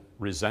person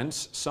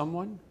resents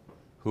someone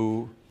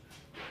who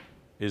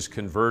is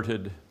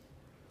converted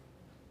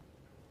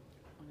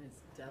On his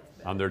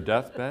deathbed. on their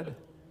deathbed,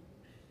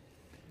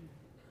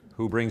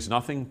 who brings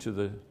nothing to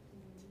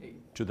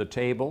the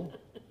table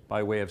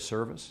by way of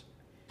service?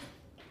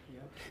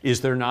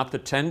 Is there not the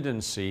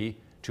tendency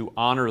to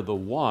honor the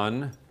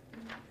one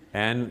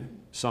and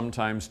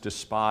sometimes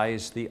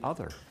despise the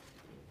other?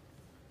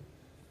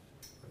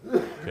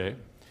 Okay.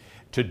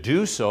 To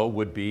do so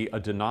would be a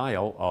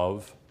denial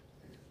of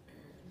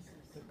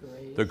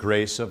the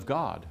grace of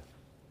God.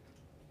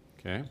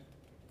 Okay.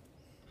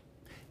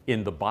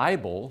 In the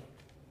Bible,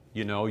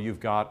 you've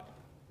got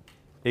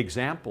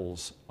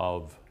examples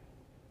of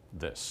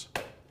this.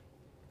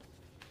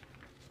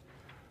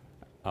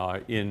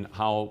 In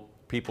how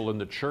people in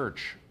the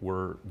church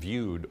were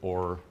viewed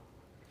or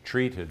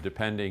treated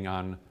depending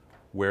on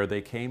where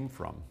they came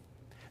from.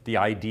 The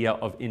idea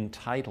of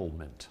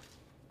entitlement.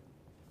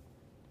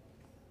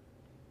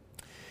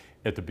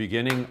 At the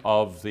beginning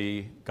of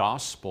the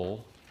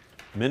gospel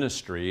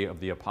ministry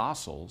of the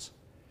apostles,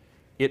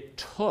 it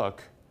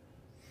took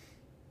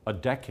a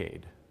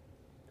decade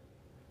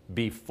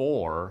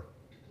before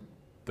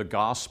the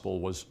gospel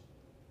was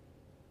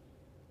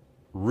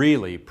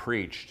really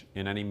preached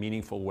in any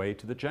meaningful way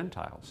to the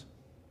Gentiles.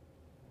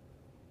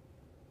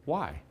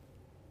 Why?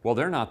 Well,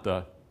 they're not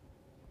the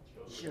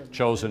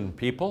chosen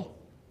people.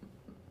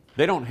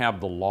 They don't have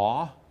the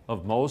law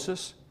of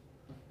Moses.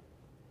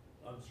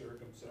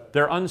 Uncircumcised.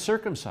 They're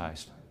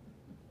uncircumcised.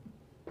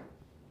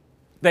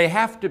 They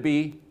have to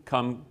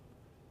become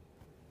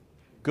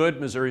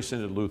good Missouri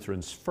Synod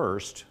Lutherans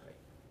first,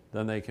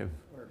 then they can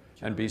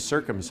and be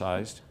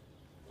circumcised.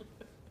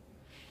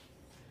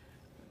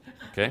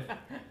 Okay?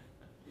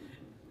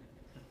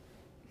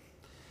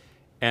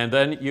 And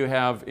then you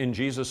have in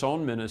Jesus'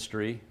 own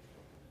ministry,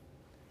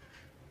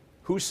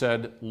 who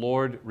said,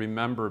 Lord,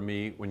 remember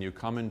me when you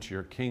come into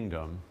your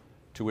kingdom,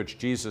 to which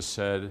Jesus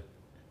said,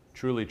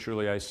 truly,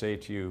 truly, I say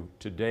to you,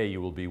 today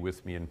you will be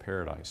with me in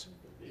paradise.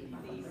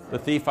 The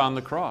thief on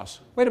the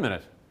cross. Wait a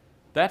minute.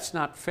 That's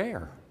not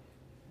fair.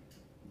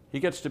 He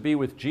gets to be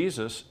with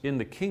Jesus in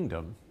the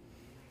kingdom,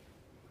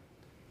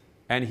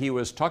 and he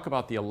was, talk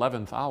about the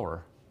 11th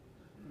hour.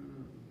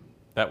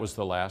 That was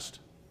the last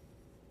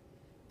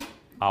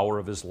hour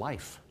of his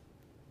life.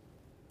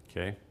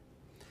 Okay?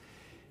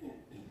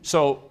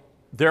 So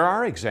there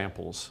are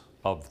examples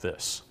of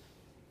this.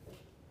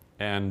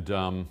 And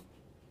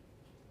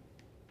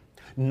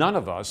none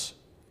of us,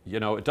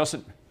 it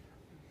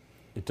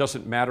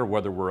doesn't matter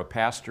whether we're a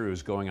pastor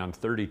who's going on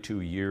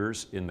 32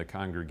 years in the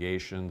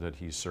congregation that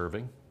he's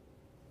serving,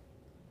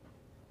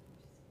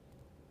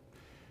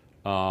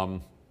 or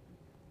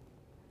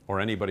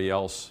anybody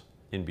else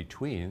in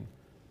between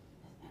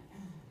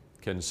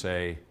can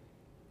say,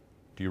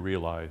 do you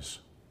realize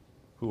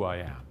who I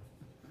am,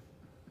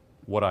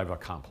 what I've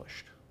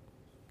accomplished?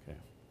 Okay.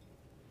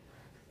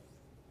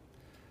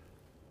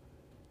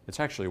 It's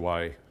actually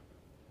why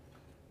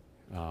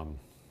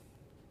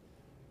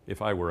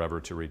if I were ever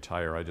to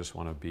retire, I just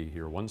want to be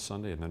here one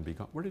Sunday and then be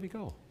gone. Where did he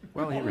go?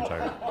 Well, he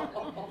retired.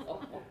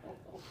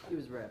 He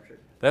was raptured.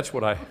 That's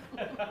what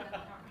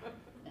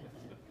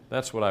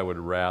I would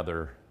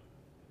rather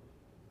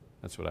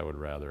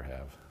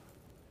have.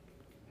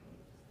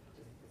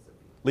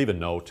 Leave a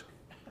note.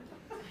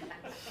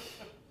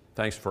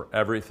 Thanks for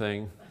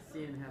everything. See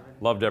you in heaven.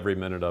 Loved every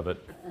minute of it.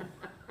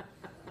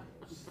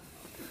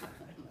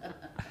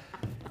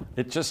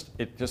 It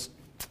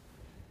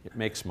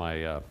makes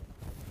my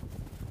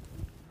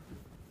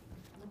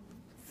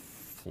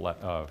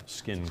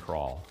skin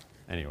crawl.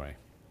 Anyway.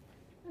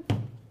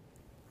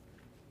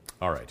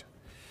 All right.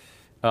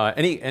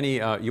 Any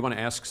you want to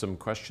ask some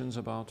questions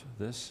about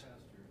this?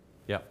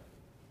 Yeah.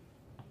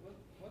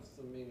 What's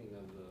the meaning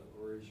of the,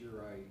 or is your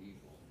eye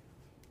evil?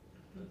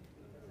 I'm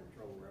having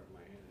trouble wrapping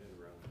my head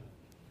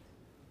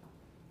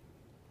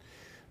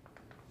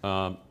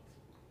around that.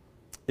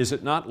 Is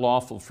it not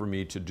lawful for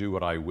me to do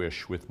what I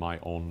wish with my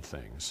own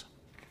things?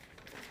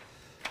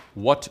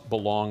 What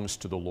belongs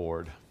to the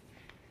Lord?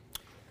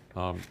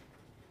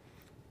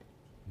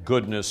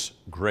 Goodness,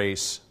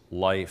 grace,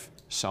 life,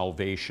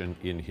 salvation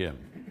in Him.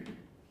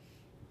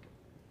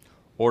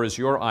 Or is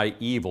your eye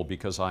evil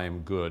because I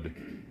am good?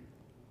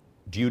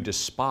 Do you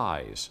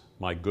despise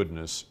my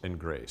goodness and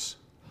grace,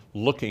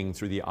 looking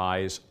through the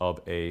eyes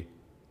of a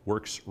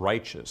works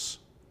righteous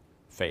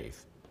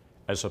faith,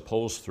 as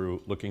opposed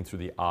to looking through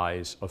the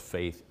eyes of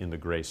faith in the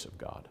grace of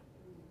God?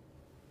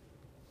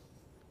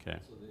 Okay.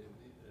 So the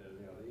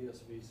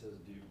ESV says,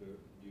 do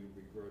you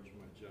begrudge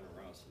my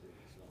generosity?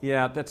 So.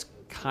 Yeah, that's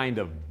kind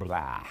of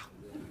blah.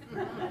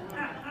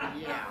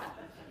 Yeah.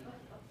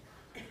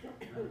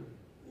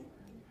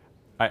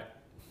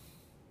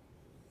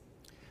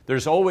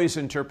 There's always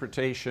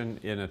interpretation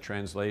in a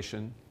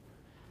translation.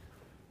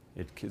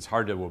 It's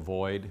hard to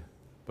avoid,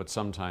 but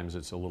sometimes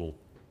it's a little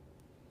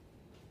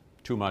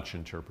too much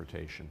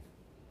interpretation.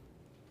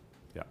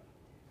 Yeah.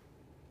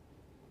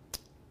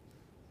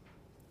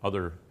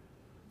 Other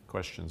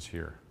questions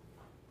here?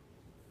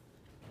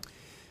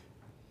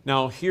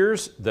 Now,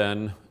 here's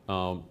then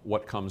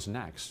what comes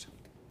next.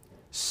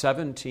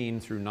 17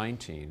 through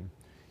 19,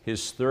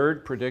 his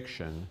third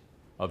prediction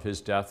of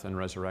his death and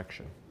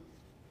resurrection.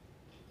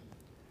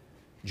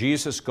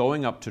 Jesus,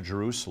 going up to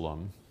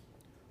Jerusalem,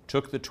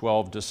 took the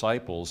 12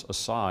 disciples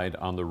aside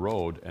on the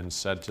road and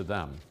said to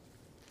them,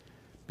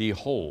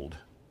 Behold,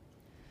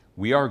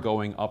 we are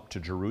going up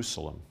to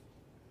Jerusalem,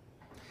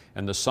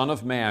 and the Son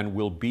of Man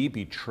will be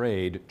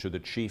betrayed to the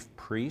chief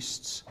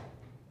priests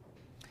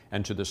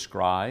and to the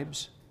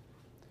scribes,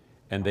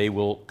 and they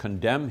will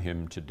condemn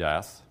him to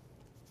death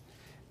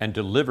and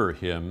deliver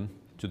him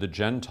to the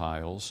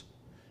Gentiles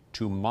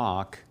to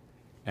mock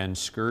and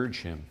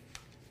scourge him,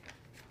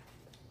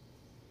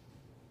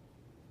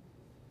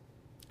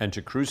 and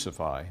to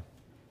crucify,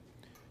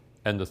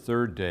 and the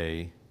third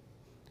day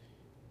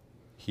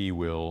he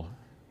will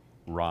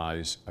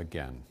rise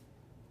again.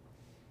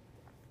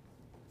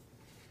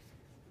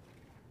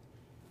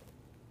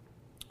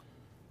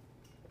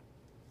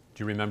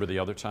 Do you remember the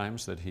other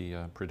times that he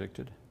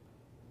predicted?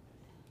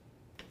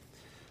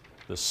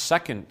 The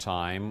second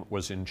time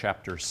was in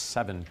chapter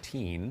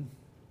 17,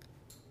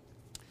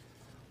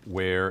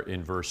 where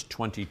in verse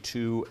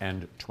 22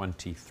 and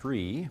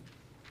 23,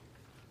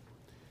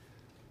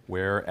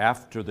 where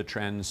after the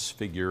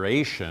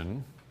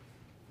transfiguration,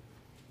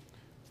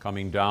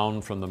 coming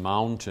down from the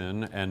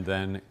mountain, and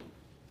then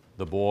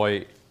the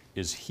boy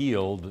is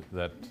healed,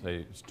 that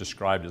is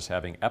described as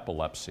having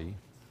epilepsy.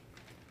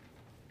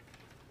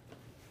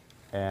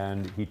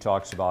 And he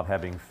talks about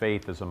having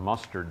faith as a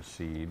mustard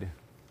seed.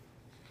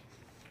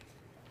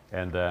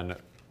 And then,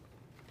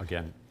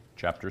 again,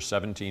 chapter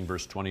 17,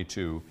 verse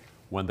 22,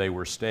 when they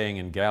were staying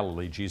in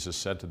Galilee, Jesus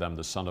said to them,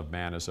 "The Son of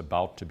Man is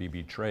about to be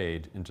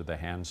betrayed into the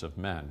hands of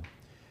men,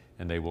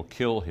 and they will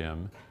kill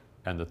him,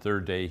 and the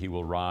third day he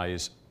will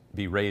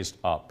be raised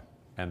up."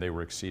 And they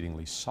were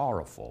exceedingly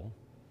sorrowful.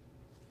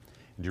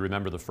 Do you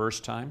remember the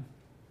first time?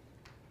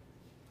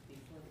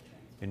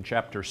 In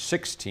chapter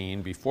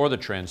 16, before the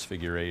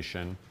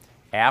Transfiguration,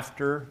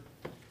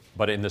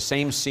 but in the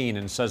same scene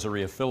in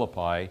Caesarea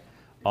Philippi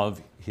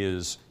of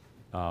his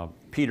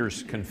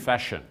Peter's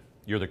confession,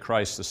 "You're the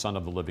Christ, the Son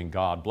of the living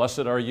God. Blessed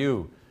are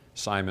you,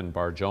 Simon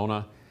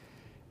Bar-Jonah."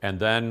 And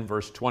then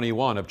verse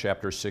 21 of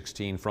chapter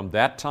 16, "From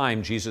that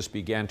time Jesus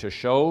began to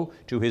show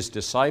to his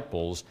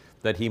disciples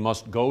that he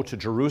must go to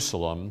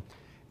Jerusalem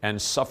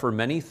and suffer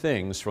many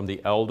things from the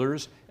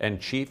elders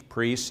and chief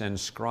priests and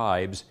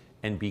scribes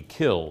and be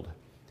killed,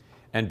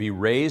 and be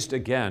raised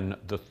again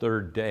the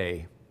third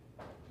day."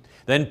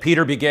 Then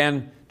Peter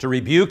began to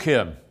rebuke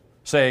him,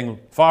 saying,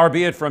 "Far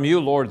be it from you,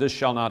 Lord, this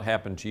shall not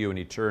happen to you." And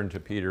he turned to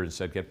Peter and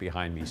said, "Get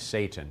behind me,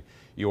 Satan.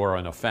 You are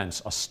an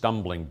offense, a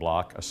stumbling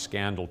block, a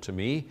scandal to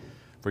me,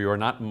 for you are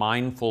not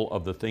mindful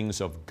of the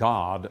things of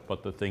God,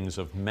 but the things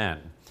of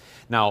men."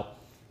 Now,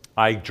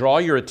 I draw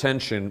your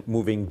attention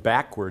moving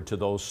backward to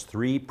those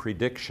three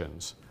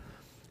predictions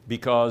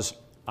because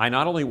I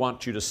not only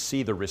want you to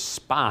see the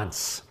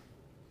response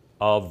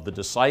of the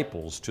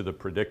disciples to the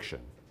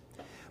prediction,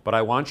 but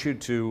I want you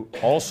to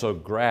also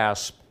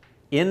grasp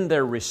in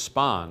their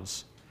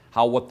response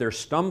how what they're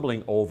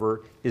stumbling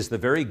over is the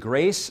very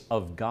grace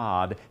of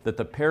God that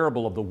the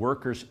parable of the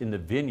workers in the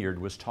vineyard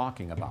was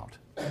talking about.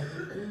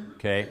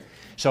 Okay?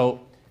 So,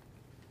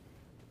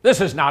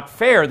 this is not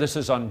fair, this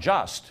is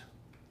unjust.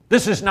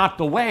 This is not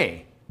the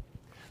way.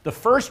 The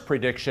first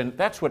prediction,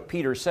 that's what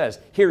Peter says.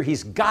 Here,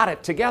 he's got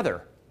it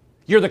together.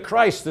 "You're the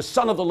Christ, the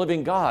Son of the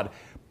living God.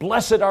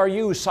 Blessed are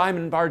you,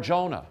 Simon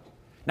Bar-Jonah.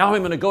 Now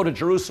I'm going to go to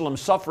Jerusalem,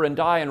 suffer and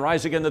die, and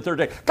rise again the third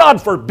day.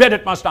 God forbid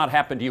it must not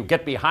happen to you.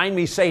 Get behind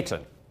me,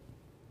 Satan."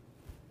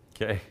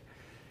 Okay?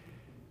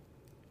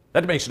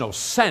 That makes no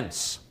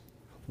sense.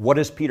 What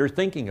is Peter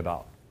thinking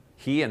about?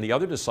 He and the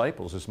other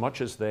disciples, as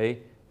much as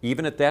they,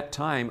 even at that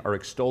time, are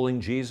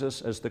extolling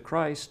Jesus as the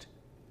Christ,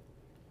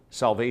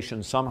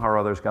 salvation somehow or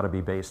other has got to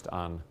be based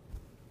on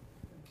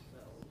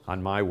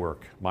my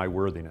work, my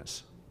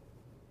worthiness.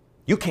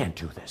 You can't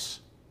do this.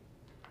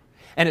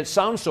 And it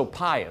sounds so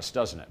pious,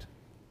 doesn't it?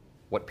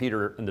 What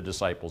Peter and the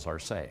disciples are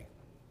saying.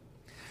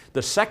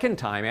 The second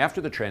time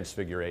after the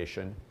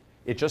Transfiguration,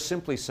 it just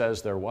simply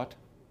says they're what?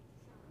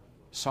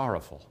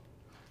 Sorrowful.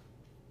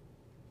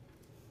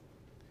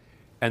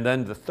 And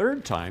then the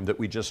third time that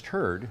we just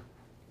heard,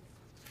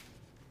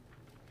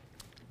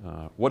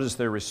 what is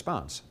their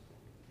response?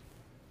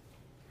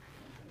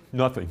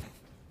 Nothing.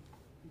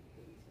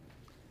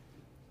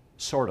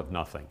 Sort of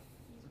nothing.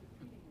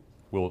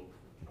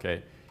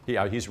 Okay.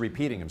 He's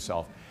repeating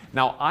himself.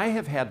 Now, I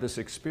have had this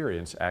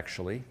experience,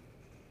 actually.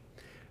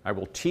 I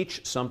will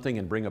teach something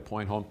and bring a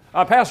point home.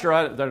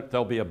 Pastor,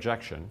 there'll be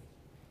objection.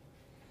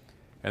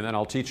 And then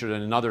I'll teach it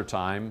another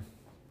time,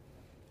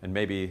 and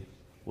maybe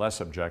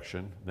less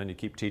objection. Then you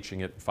keep teaching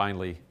it, and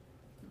finally,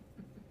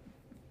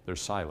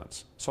 there's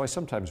silence. So I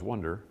sometimes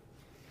wonder,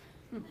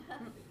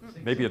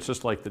 maybe it's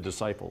just like the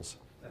disciples.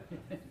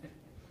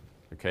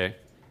 Okay?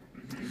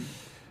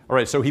 All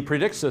right, so he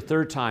predicts the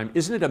third time.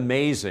 Isn't it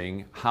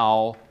amazing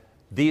how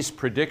these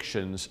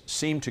predictions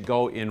seem to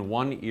go in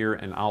one ear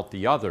and out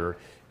the other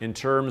in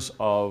terms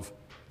of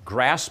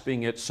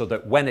grasping it so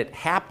that when it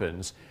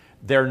happens,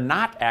 they're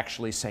not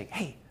actually saying,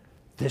 "Hey,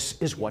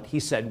 this is what he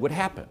said would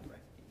happen."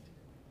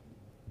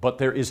 But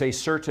there is a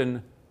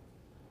certain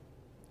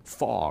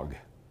fog,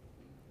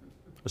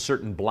 a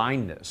certain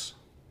blindness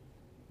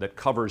that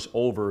covers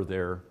over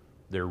their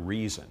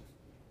reason.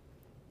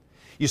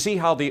 You see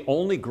how the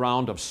only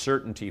ground of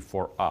certainty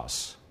for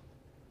us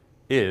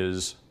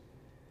is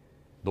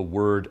the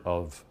Word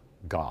of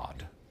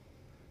God.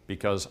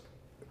 Because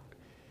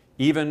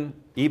even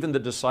the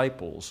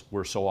disciples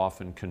were so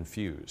often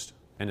confused.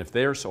 And if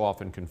they're so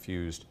often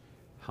confused,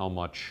 how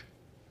much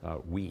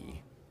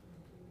we?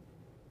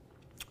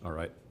 All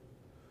right.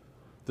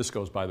 This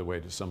goes, by the way,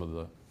 to some of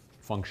the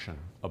function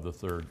of the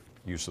third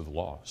use of the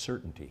law,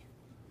 certainty.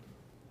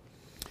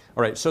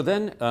 All right, so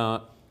then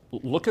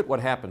look at what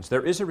happens.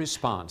 There is a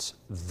response.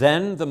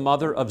 Then the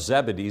mother of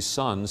Zebedee's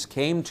sons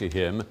came to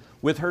him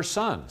with her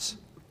sons.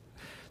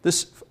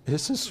 This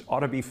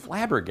ought to be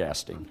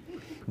flabbergasting.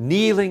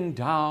 Kneeling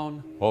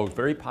down,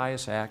 very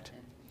pious act,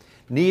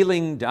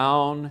 kneeling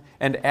down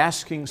and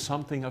asking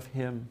something of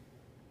him.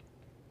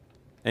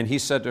 And he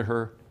said to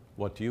her,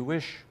 "What do you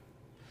wish?"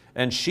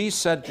 And she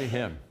said to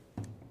him,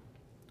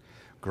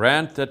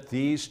 "Grant that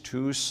these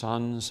two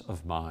sons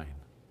of mine,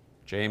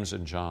 James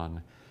and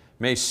John,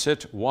 may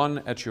sit one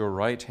at your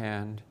right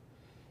hand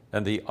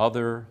and the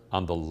other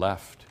on the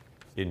left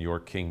in your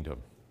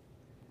kingdom."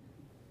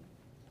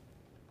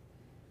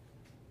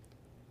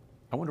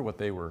 I wonder what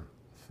they were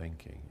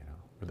thinking, you know.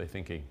 Were they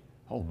thinking,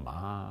 oh,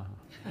 ma?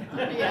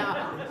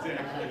 Yeah.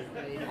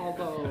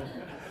 Although.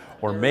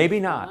 Or maybe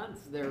not.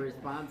 Their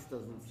response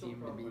doesn't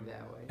seem to be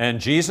that way. And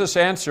Jesus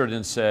answered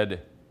and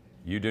said,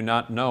 you do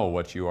not know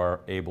what you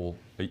are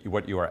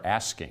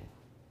asking.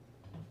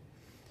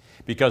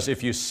 Because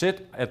if you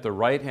sit at the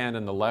right hand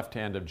and the left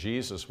hand of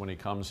Jesus when he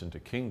comes into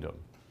kingdom,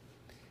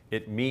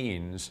 it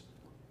means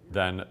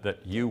then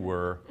that you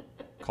were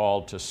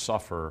called to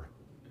suffer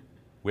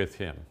with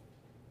him.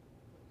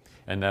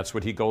 And that's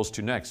what he goes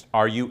to next.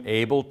 Are you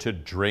able to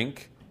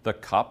drink the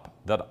cup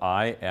that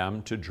I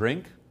am to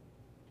drink?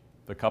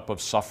 The cup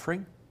of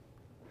suffering,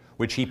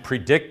 which he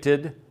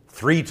predicted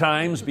 3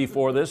 times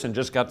before this and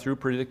just got through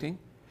predicting?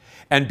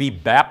 And be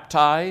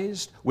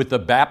baptized with the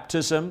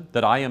baptism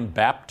that I am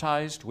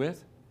baptized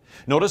with?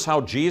 Notice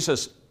how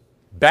Jesus'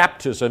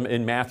 baptism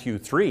in Matthew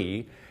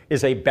 3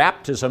 is a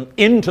baptism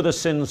into the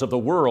sins of the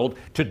world,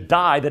 to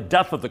die the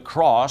death of the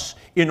cross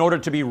in order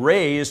to be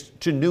raised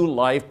to new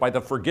life by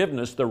the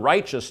forgiveness, the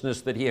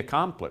righteousness that he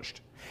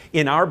accomplished.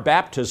 In our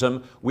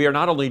baptism, we are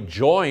not only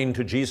joined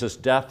to Jesus'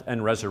 death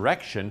and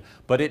resurrection,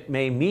 but it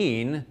may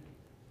mean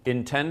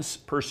intense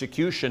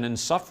persecution and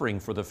suffering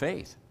for the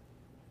faith.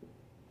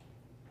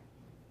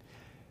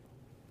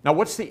 Now,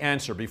 what's the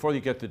answer before you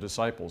get the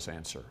disciples'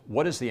 answer?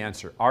 What is the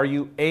answer? Are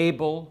you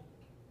able?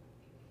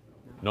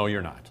 No,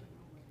 you're not.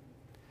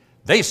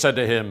 They said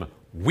to him,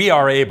 we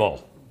are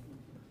able.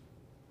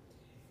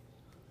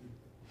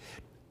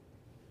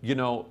 You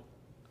know,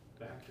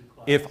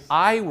 if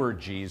I were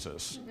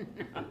Jesus,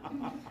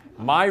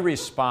 my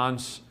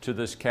response to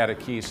this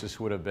catechesis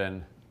would have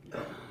been,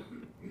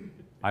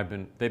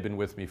 they've been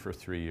with me for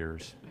 3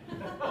 years.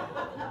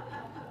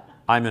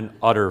 I'm an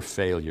utter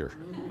failure.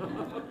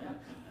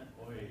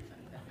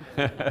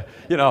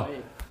 You know,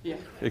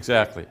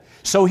 exactly.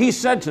 So he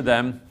said to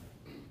them,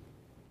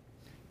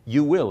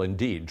 you will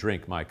indeed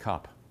drink my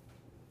cup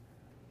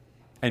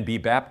and be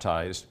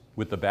baptized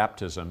with the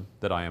baptism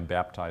that I am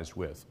baptized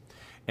with.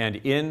 And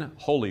in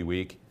Holy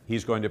Week,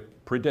 he's going to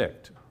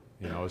predict,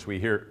 you know, as we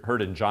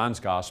heard in John's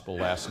Gospel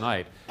last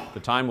night, the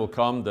time will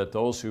come that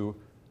those who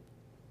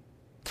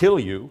kill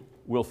you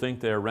will think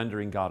they are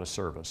rendering God a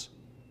service.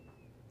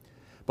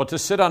 But to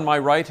sit on my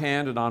right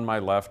hand and on my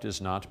left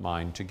is not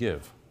mine to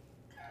give,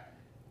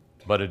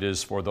 but it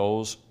is for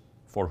those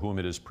for whom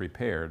it is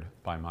prepared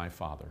by my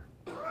Father.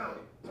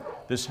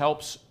 This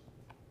helps.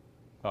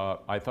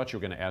 I thought you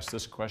were going to ask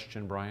this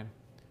question, Brian.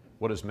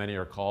 What is many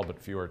are called, but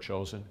few are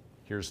chosen?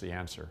 Here's the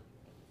answer.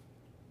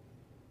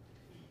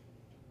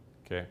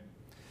 Okay.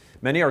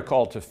 Many are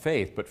called to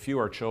faith, but few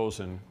are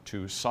chosen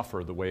to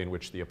suffer the way in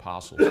which the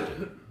apostles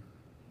did.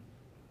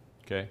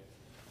 Okay?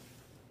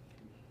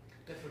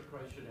 That's what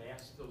Christ should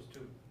ask those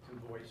two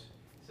boys.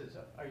 He says,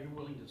 are you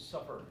willing to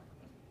suffer?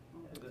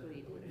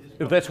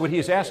 If that's what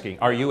he's asking.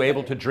 Are you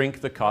able to drink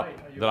the cup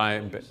that I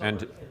am,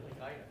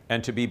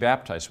 and to be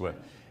baptized with?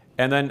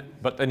 And then,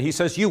 but then he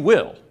says, you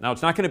will. Now,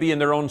 it's not going to be in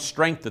their own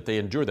strength that they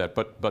endure that,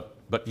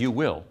 but you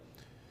will.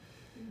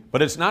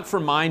 But it's not for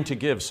mine to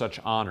give such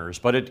honors,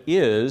 but it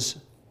is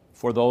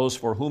for those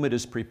for whom it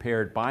is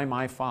prepared by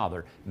my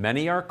Father.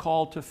 Many are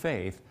called to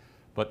faith,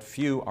 but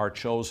few are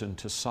chosen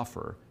to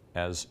suffer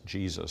as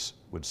Jesus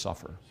would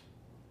suffer.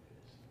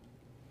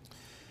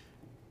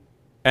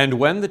 And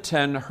when the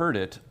 10 heard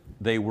it,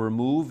 they were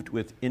moved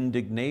with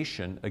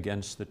indignation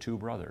against the 2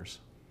 brothers.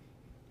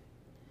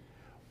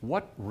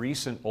 What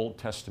recent Old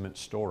Testament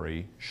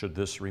story should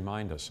this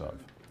remind us of?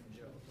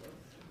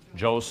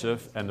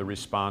 Joseph and the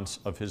response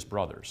of his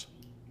brothers.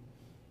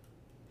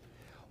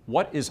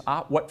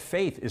 What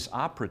faith is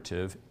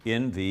operative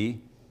in the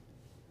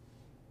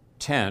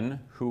 10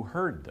 who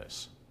heard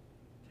this?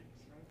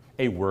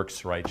 A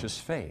works righteous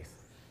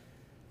faith.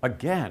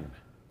 Again,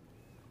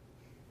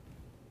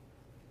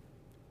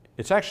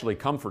 it's actually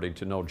comforting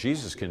to know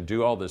Jesus can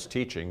do all this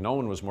teaching. No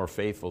one was more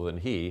faithful than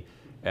he,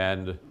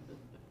 and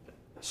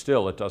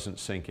still it doesn't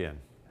sink in.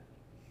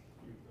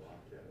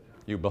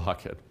 You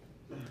block it.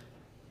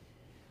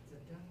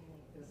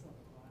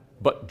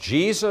 But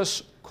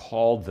Jesus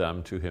called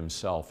them to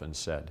himself and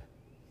said,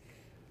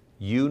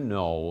 you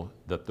know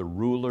that the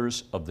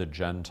rulers of the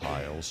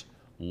Gentiles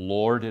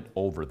lord it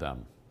over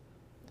them,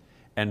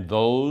 and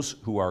those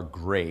who are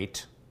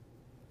great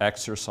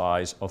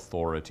exercise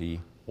authority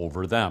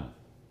over them.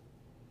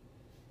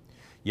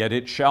 Yet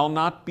it shall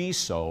not be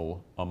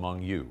so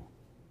among you.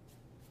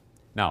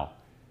 Now,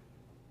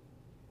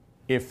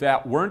 if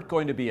that weren't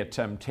going to be a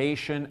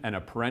temptation and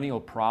a perennial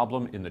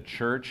problem in the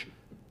church,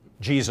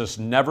 Jesus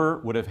never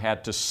would have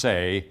had to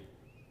say,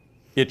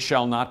 it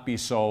shall not be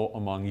so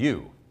among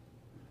you.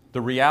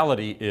 The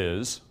reality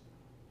is,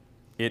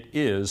 it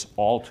is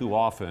all too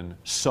often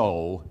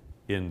so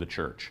in the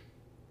church.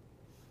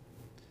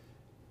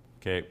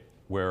 Okay,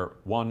 where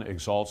one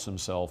exalts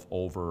himself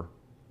over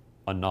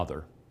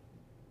another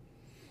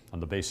on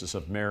the basis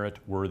of merit,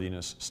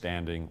 worthiness,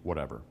 standing,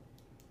 whatever.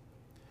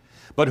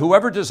 But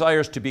whoever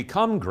desires to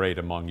become great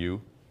among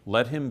you,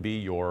 let him be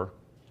your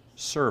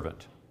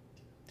servant.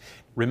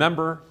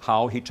 Remember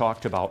how he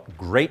talked about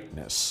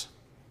greatness.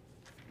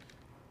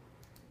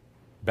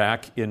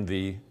 back in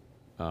the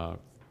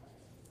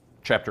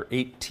chapter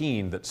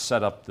 18 that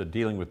set up the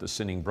dealing with the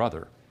sinning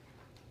brother.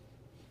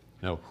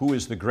 Now, who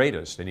is the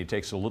greatest? And he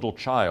takes a little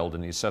child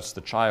and he sets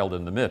the child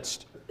in the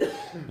midst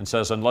and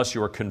says, unless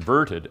you are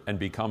converted and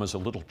become as a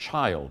little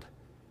child,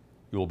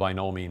 you will by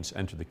no means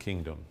enter the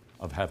kingdom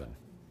of heaven.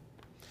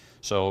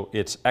 So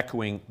it's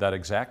echoing that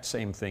exact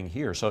same thing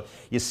here. So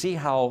you see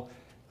how,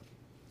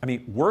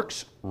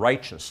 works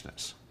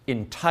righteousness,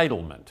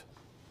 entitlement,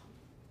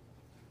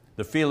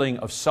 the feeling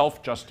of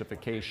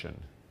self-justification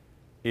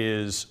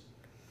is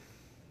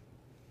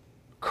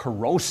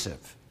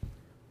corrosive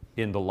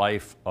in the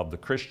life of the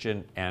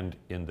Christian and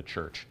in the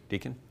church.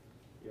 Deacon?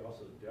 He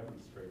also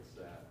demonstrates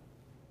that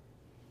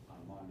on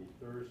Maundy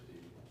Thursday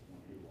when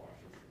he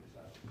washes the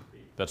disciples'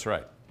 feet. That's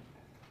right.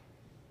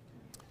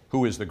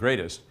 Who is the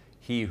greatest?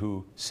 He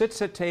who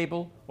sits at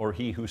table or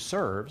he who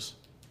serves?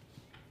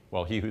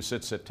 Well, he who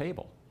sits at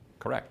table.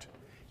 Correct.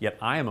 Yet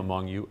I am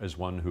among you as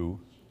one who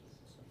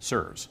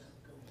serves.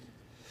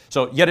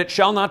 So, yet it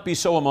shall not be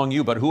so among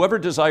you, but whoever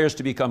desires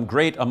to become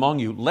great among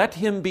you, let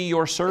him be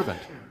your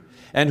servant.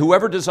 And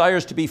whoever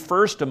desires to be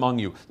first among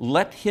you,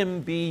 let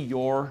him be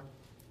your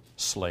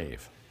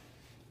slave.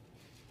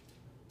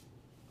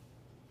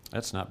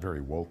 That's not very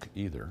woke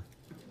either.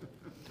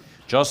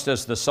 Just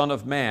as the Son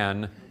of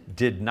Man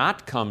did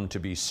not come to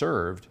be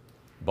served,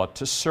 but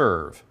to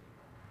serve,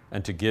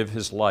 and to give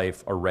his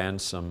life a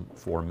ransom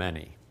for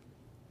many.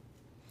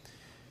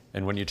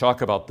 And when you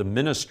talk about the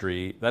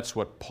ministry, that's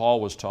what Paul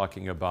was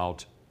talking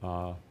about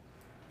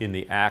in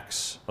the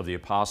Acts of the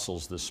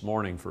Apostles this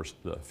morning for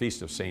the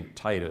Feast of St.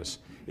 Titus.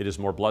 It is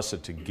more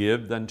blessed to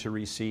give than to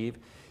receive.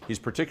 He's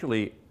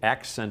particularly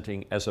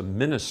accenting as a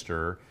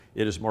minister,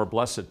 it is more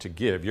blessed to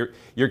give.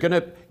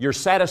 Your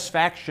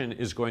satisfaction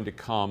is going to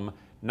come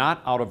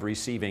not out of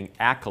receiving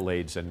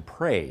accolades and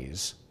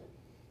praise,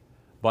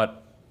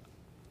 but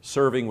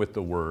serving with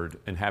the word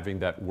and having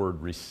that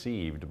word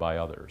received by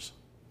others.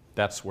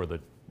 That's where the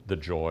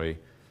joy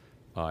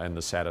and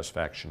the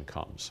satisfaction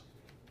comes.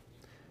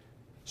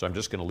 So I'm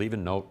just going to leave a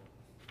note.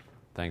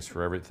 Thanks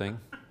for everything.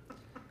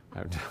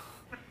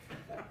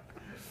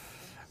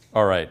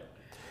 All right.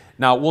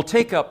 Now we'll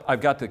take up,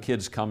 I've got the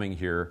kids coming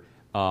here.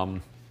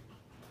 We'll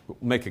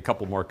make a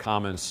couple more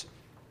comments.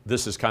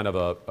 This is kind of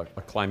a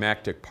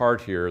climactic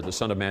part here. The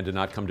Son of Man did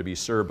not come to be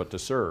served, but to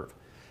serve,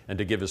 and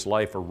to give his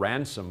life a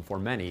ransom for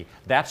many.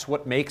 That's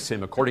what makes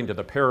him, according to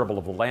the parable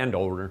of the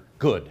landowner,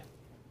 good.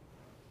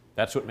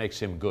 That's what makes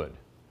him good.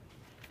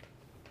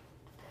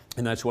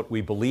 And that's what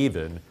we believe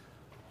in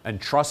and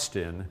trust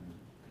in,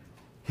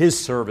 his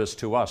service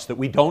to us that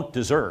we don't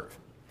deserve.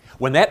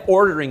 When that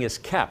ordering is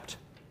kept,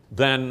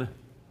 then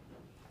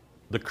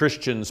the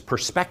Christian's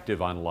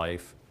perspective on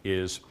life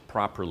is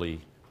properly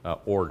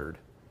ordered.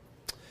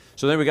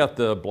 So then we got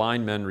the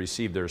blind men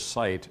receive their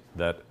sight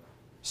that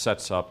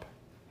sets up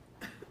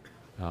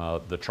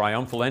the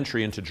triumphal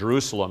entry into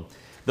Jerusalem.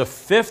 The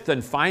fifth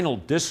and final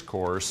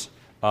discourse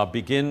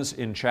begins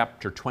in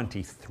chapter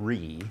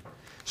 23.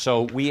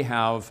 So we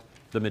have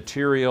the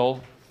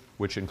material,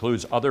 which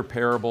includes other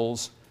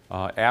parables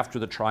after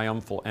the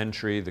triumphal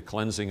entry, the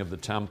cleansing of the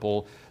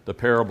temple, the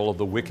parable of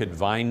the wicked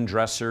vine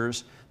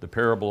dressers, the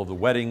parable of the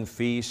wedding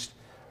feast.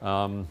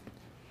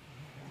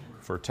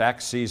 For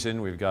tax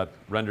season, we've got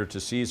render to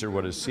Caesar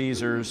what is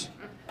Caesar's.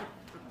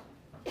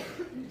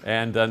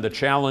 And then the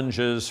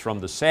challenges from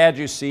the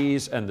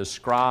Sadducees and the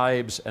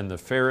scribes and the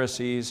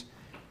Pharisees,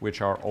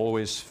 which are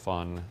always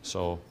fun,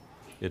 so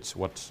it's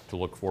what to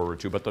look forward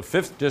to. But the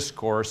fifth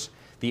discourse,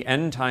 the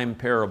end time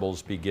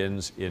parables,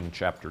 begins in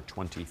chapter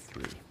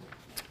 23.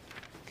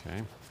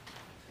 Okay.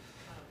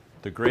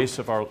 The grace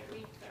of our...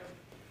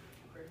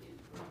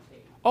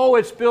 Oh,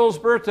 it's Bill's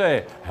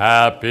birthday.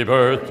 Happy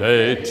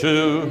birthday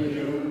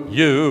to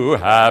you.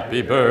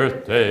 Happy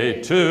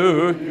birthday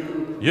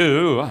to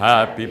you.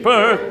 Happy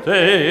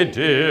birthday,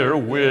 dear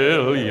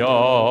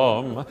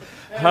William.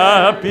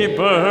 Happy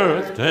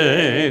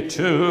birthday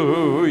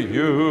to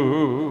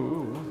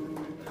you.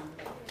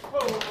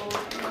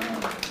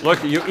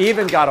 Look, you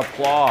even got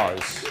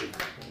applause.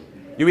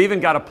 You even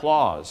got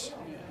applause.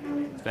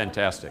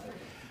 Fantastic.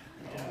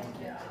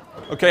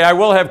 Okay, I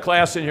will have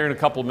class in here in a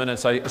couple of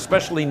minutes. I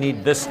especially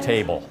need this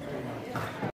table.